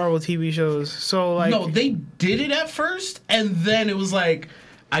these Marvel TV shows. So, like... No, they did it at first, and then it was like,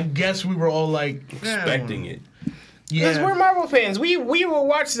 I guess we were all like... expecting it. Because we're Marvel fans. We will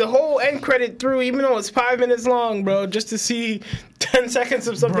watch the whole end credit through, even though it's 5 minutes long, bro, just to see 10 seconds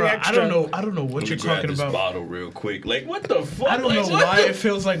of something extra. I don't know what you're talking this about. Bottle real quick. Like, what the fuck? I don't know why it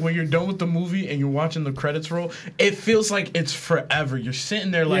feels like when you're done with the movie and you're watching the credits roll, it feels like it's forever. You're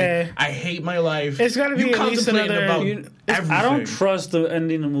sitting there like, I hate my life. It's got to be at least another... everything. I don't trust the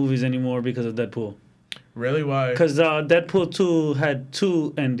ending of movies anymore because of Deadpool. Really? Why? Because Deadpool 2 had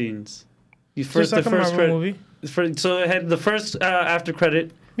 2 endings. The first movie. So it had the first after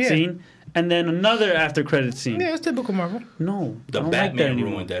credit scene, and then another after credit scene. Yeah, it's typical Marvel. No, the Batman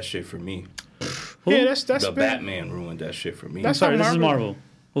ruined that shit for me. Who? Yeah, that's the Batman ruined that shit for me. I'm sorry, this is Marvel.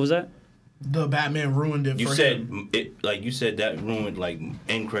 What was that? The Batman ruined it. You for said him. it like you said that ruined like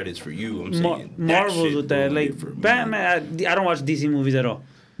end credits for you. I'm saying Marvel's with that. Like Batman, I don't watch DC movies at all.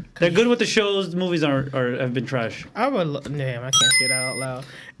 They're good with the shows. The movies have been trash. Damn, I can't say that out loud.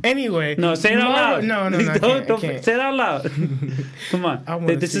 Anyway. No, say it out loud. No, I can't. Say it out loud. Come on.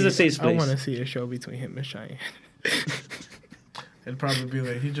 This is a safe space. I want to see a show between him and Cheyenne. It'd probably be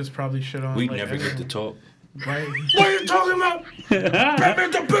like, he just probably shit on. We like, never get to talk. Right? What are you talking about?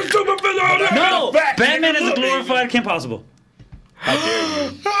 Batman's the best supervillain on earth. No, Batman is a glorified Kim Possible. How dare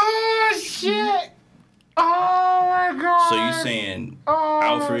you? Oh, shit. Oh my god! So you saying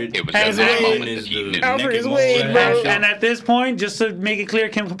Alfred has Wade is the Alfred is naked Wade, bro. And at this point, just to make it clear,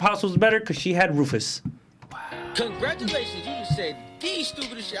 Kim Possible was better because she had Rufus. Congratulations, you just said the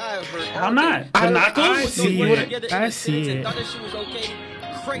stupidest shit I ever heard. How not? The Knuckles? I see it. Thought that shit was okay.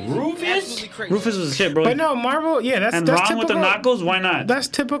 Crazy. Rufus? Rufus was a shit, bro. But no, Marvel, that's and that's wrong typical. with the Knuckles? Why not? That's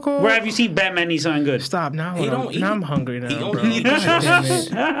typical. Where have you seen Batman eat something good? Stop now. Don't eat. Now I'm hungry now, He bro. don't eat. God damn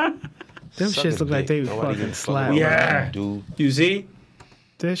it. Them shits look like they fucking slap. Yeah. Dude. You see?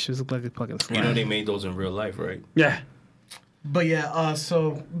 This shits look like they fucking slap. You know they made those in real life, right? Yeah. But yeah,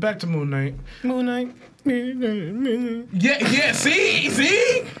 so back to Moon Knight. Moon Knight. Yeah,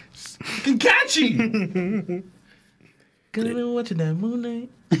 see? Catchy. Got me watching that Moon Knight.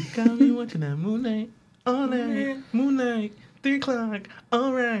 Got me watching that Moon Knight. All night. Moon Knight. 3 o'clock.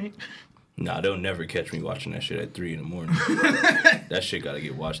 All right. Nah, they'll never catch me watching that shit at 3 in the morning. That shit gotta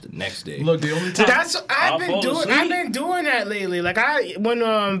get watched the next day. Look, the only time I've been doing that lately. Like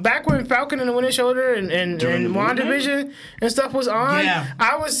back when Falcon and the Winter Soldier and WandaVision and stuff was on,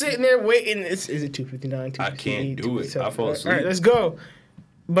 I was sitting there waiting. Is it 2:59? I can't do it. I fall asleep. All right, let's go.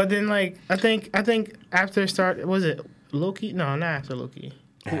 But then like I think after was it Loki? No, not after Loki.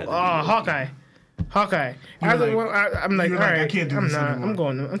 Hawkeye. I'm like, all right, I can't do this anymore.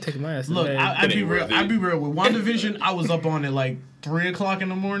 I'm taking my ass. Look, I'd be real. With WandaVision, I was up on it like 3 o'clock in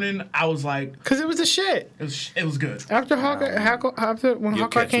the morning. I was like, because it was the shit. It was good. After when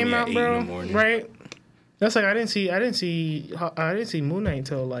Hawkeye came out, bro, right? That's like I didn't see Moonknight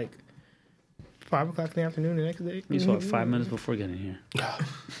until like 5 o'clock in the afternoon the next day. You saw it 5 minutes before getting here.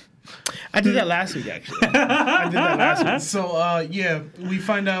 I did that last week, actually. I did that last week. So, we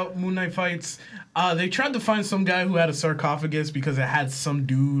find out Moonknight fights. They tried to find some guy who had a sarcophagus because it had some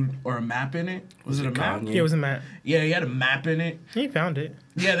dude or a map in it. Was it a map? Yeah, it was a map. Yeah, he had a map in it. He found it.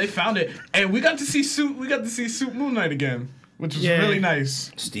 Yeah, they found it, and we got to see Suit Moonknight again, which was really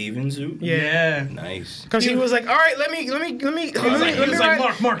nice. Steven Zoot? Yeah. Nice. Because he was like, all right, let me. He was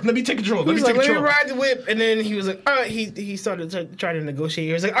like, Mark, let me take control. Let me ride the whip. And then he was like, all right, he started to try to negotiate.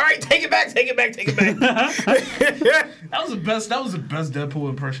 He was like, all right, take it back. That was the best Deadpool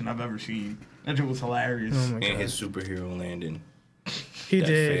impression I've ever seen. That shit was hilarious. Oh and his superhero landing. He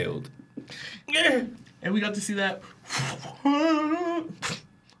did. Failed. Yeah. And we got to see that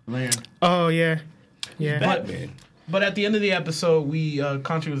land. Oh, yeah. Yeah. Batman. But at the end of the episode,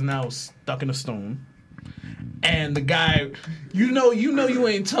 Contra was now stuck in a stone. And the guy, you know you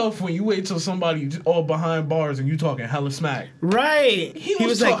ain't tough when you wait till somebody all behind bars and you talking hella smack. Right. He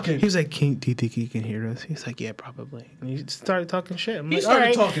was talking. He was like, do you think he can hear us? He's like, yeah, probably. And he started talking shit. I'm He like, started all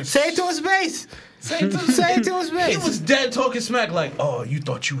right, talking. say it to his face. Say it to his face. He was dead talking smack like, oh, you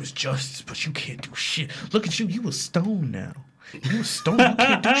thought you was justice, but you can't do shit. Look at you. You was stoned now. You was stoned. You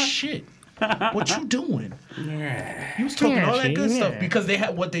can't do shit. What you doing? He was talking all that good stuff because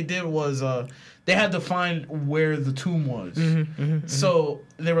what they did was they had to find where the tomb was. So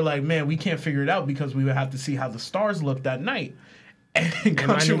they were like, man, we can't figure it out because we would have to see how the stars looked that night. And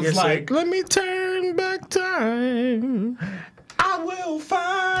Country was like, let me turn back time. I will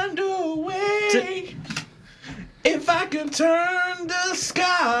find a way. If I can turn the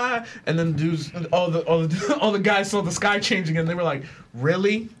sky, and then dudes, all the guys saw the sky changing, and they were like,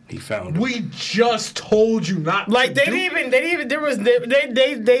 "Really? He found it. We just told you not." Like they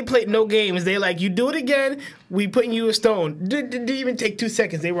played no games. They like, you do it again, we putting you a stone. Didn't even take 2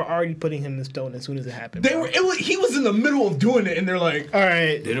 seconds. They were already putting him in the stone as soon as it happened. He was in the middle of doing it, and they're like, "All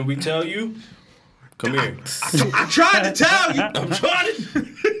right, didn't we tell you? Come here." I tried to tell you. I'm trying to.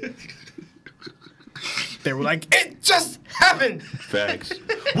 They were like, it just happened. Facts.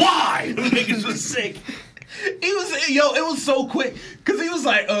 Why? Niggas was sick. It was so quick. Cause he was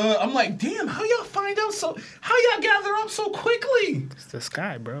like, I'm like, damn, how y'all find out how y'all gather up so quickly? It's the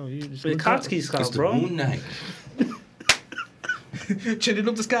sky, bro. Kotsky sky, bro. Moonknight. Chilling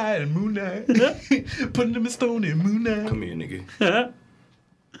up the sky and Moonknight. Putting him in stone and Moonknight. Come here, nigga.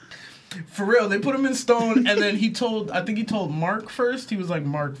 For real, they put him in stone, and then I think he told Mark first. He was like,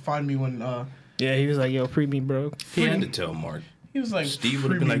 Mark, find me when yeah, he was like, yo, free me, bro. He had to tell Mark. He was like, Steve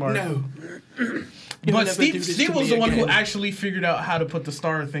would have been like, Mark. no. But Steve was the one who actually figured out how to put the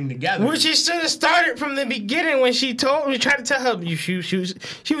star thing together. Which he should have started from the beginning when she tried to tell her, she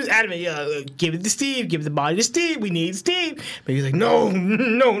was adamant, give it to Steve, give the body to Steve, we need Steve. But he's like, no.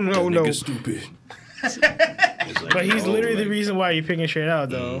 Nigga's stupid. But he's literally the reason why you're picking shit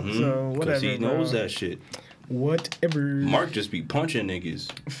out, though. So whatever. Because he knows that shit. Whatever. Mark just be punching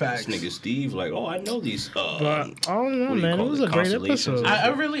niggas. Facts. This nigga Steve, like, oh, I know these. But I don't know, man. It was a great episode. I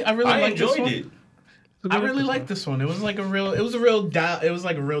really liked this one. It. I really liked this one. It was like a real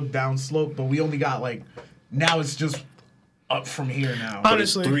down slope, but we only got like now it's just up from here now.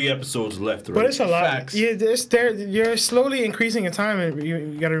 Honestly, 3 episodes left. Right? But it's a lot. Facts. Yeah, you're slowly increasing in time, and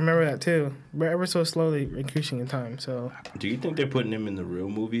you got to remember that too. We're ever so slowly increasing in time. So, do you think they're putting him in the real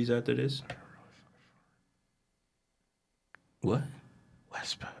movies after this? What?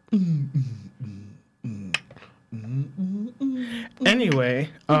 Whisper. Anyway,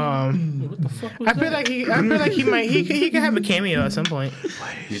 what the fuck was I feel like he can have a cameo at some point.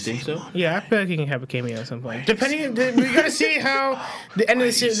 You think so? Yeah, I feel like he can have a cameo at some point. Depending, we gotta see how the end of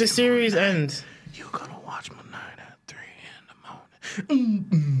the series ends. You're gonna watch Moonknight at 3 in the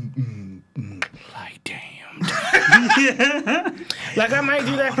morning. Like damn. Like I might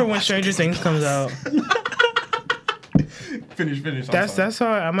do that for when Stranger Things comes out. Finish. That's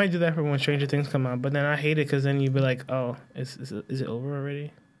how I might do that for when Stranger Things come out. But then I hate it because then you'd be like, oh, is it over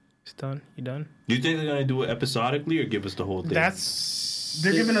already? It's done. You done? You think they're gonna do it episodically or give us the whole thing?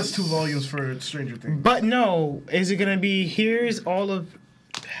 They're giving us 2 volumes for Stranger Things. But no, is it gonna be here's all of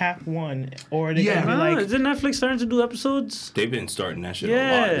half one, or are they gonna be like? Isn't Netflix starting to do episodes? They've been starting that shit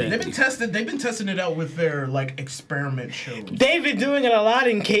Yeah. a lot. lately. They've been testing it out with their like experiment shows. They've been doing it a lot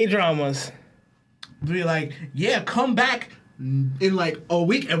in K-dramas. Be like, yeah, come back in like a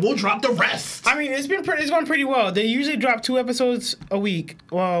week and we'll drop the rest. I mean, it's going pretty well. They usually drop 2 episodes a week.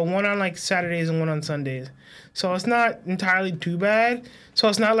 Well, one on like Saturdays and one on Sundays. So it's not entirely too bad. So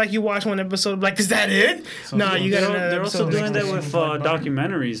it's not like you watch one episode like, is that it? No, you got another They're episode. also doing that with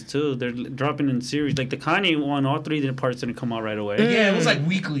documentaries too. They're dropping in series. Like the Kanye one, all 3 parts didn't come out right away. Yeah, it was like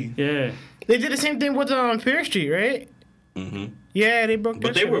weekly. Yeah. They did the same thing with Fear Street, right? Mm-hmm. Yeah, they broke.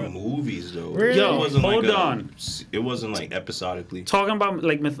 But they were movies though. Really? It wasn't Hold like on. It wasn't like episodically. Talking about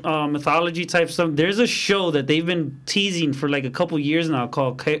like mythology type stuff. There's a show that they've been teasing for like a couple years now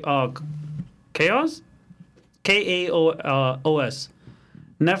called Chaos. Kaos.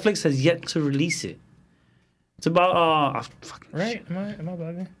 Netflix has yet to release it. It's about right? Am I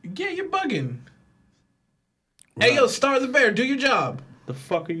bugging? Yeah, you're bugging. Hey, yo, Star the Bear, do your job. The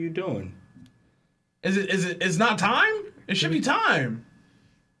fuck are you doing? It's not time? It should be time.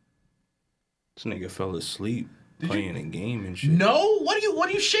 This nigga fell asleep playing a game and shit. No? What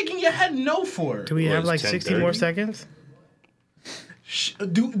are you shaking your head no for? Do we have like 60 more seconds?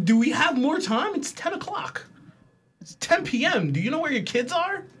 Do we have more time? It's 10 o'clock. It's 10 p.m. Do you know where your kids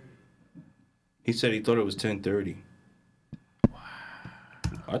are? He said he thought it was 10:30. Wow.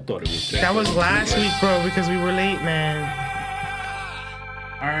 I thought it was 10:30. That was last week, bro, because we were late, man.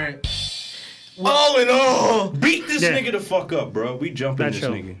 All right. All in all, beat this nigga the fuck up, bro. We jumping That this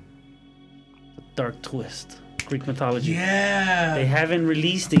show. nigga. Dark Twist. Greek mythology. Yeah. They haven't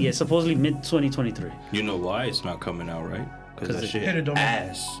released it yet. Supposedly mid 2023. You know why it's not coming out, right? Because that shit Hit it,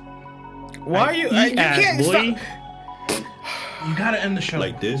 ass. Why are you? You can't boy. stop. You gotta end the show.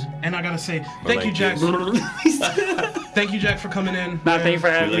 Like this? And I gotta say, thank you, like Jack. this? Thank you, Jack, for coming in. Nah, thank you for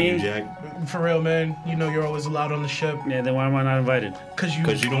We having love you, me. Jack. For real, man. You know you're always allowed on the ship. Yeah, then why am I not invited? Cause you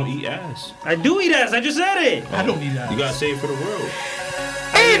don't eat ass. I do eat ass. I just said it. I don't eat ass. You gotta say it for the world.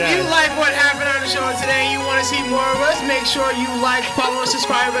 If you like what happened on the show today and you want to see more of us, make sure you like, follow, and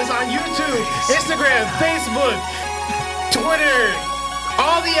subscribe us on YouTube, Instagram, Facebook, Twitter,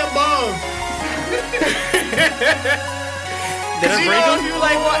 all the above. Because you know, if you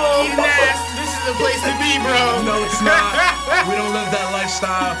like eating ass, this is the place to be, bro. No, it's not. We don't live that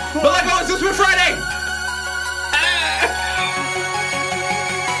lifestyle. But like always, it's been Friday.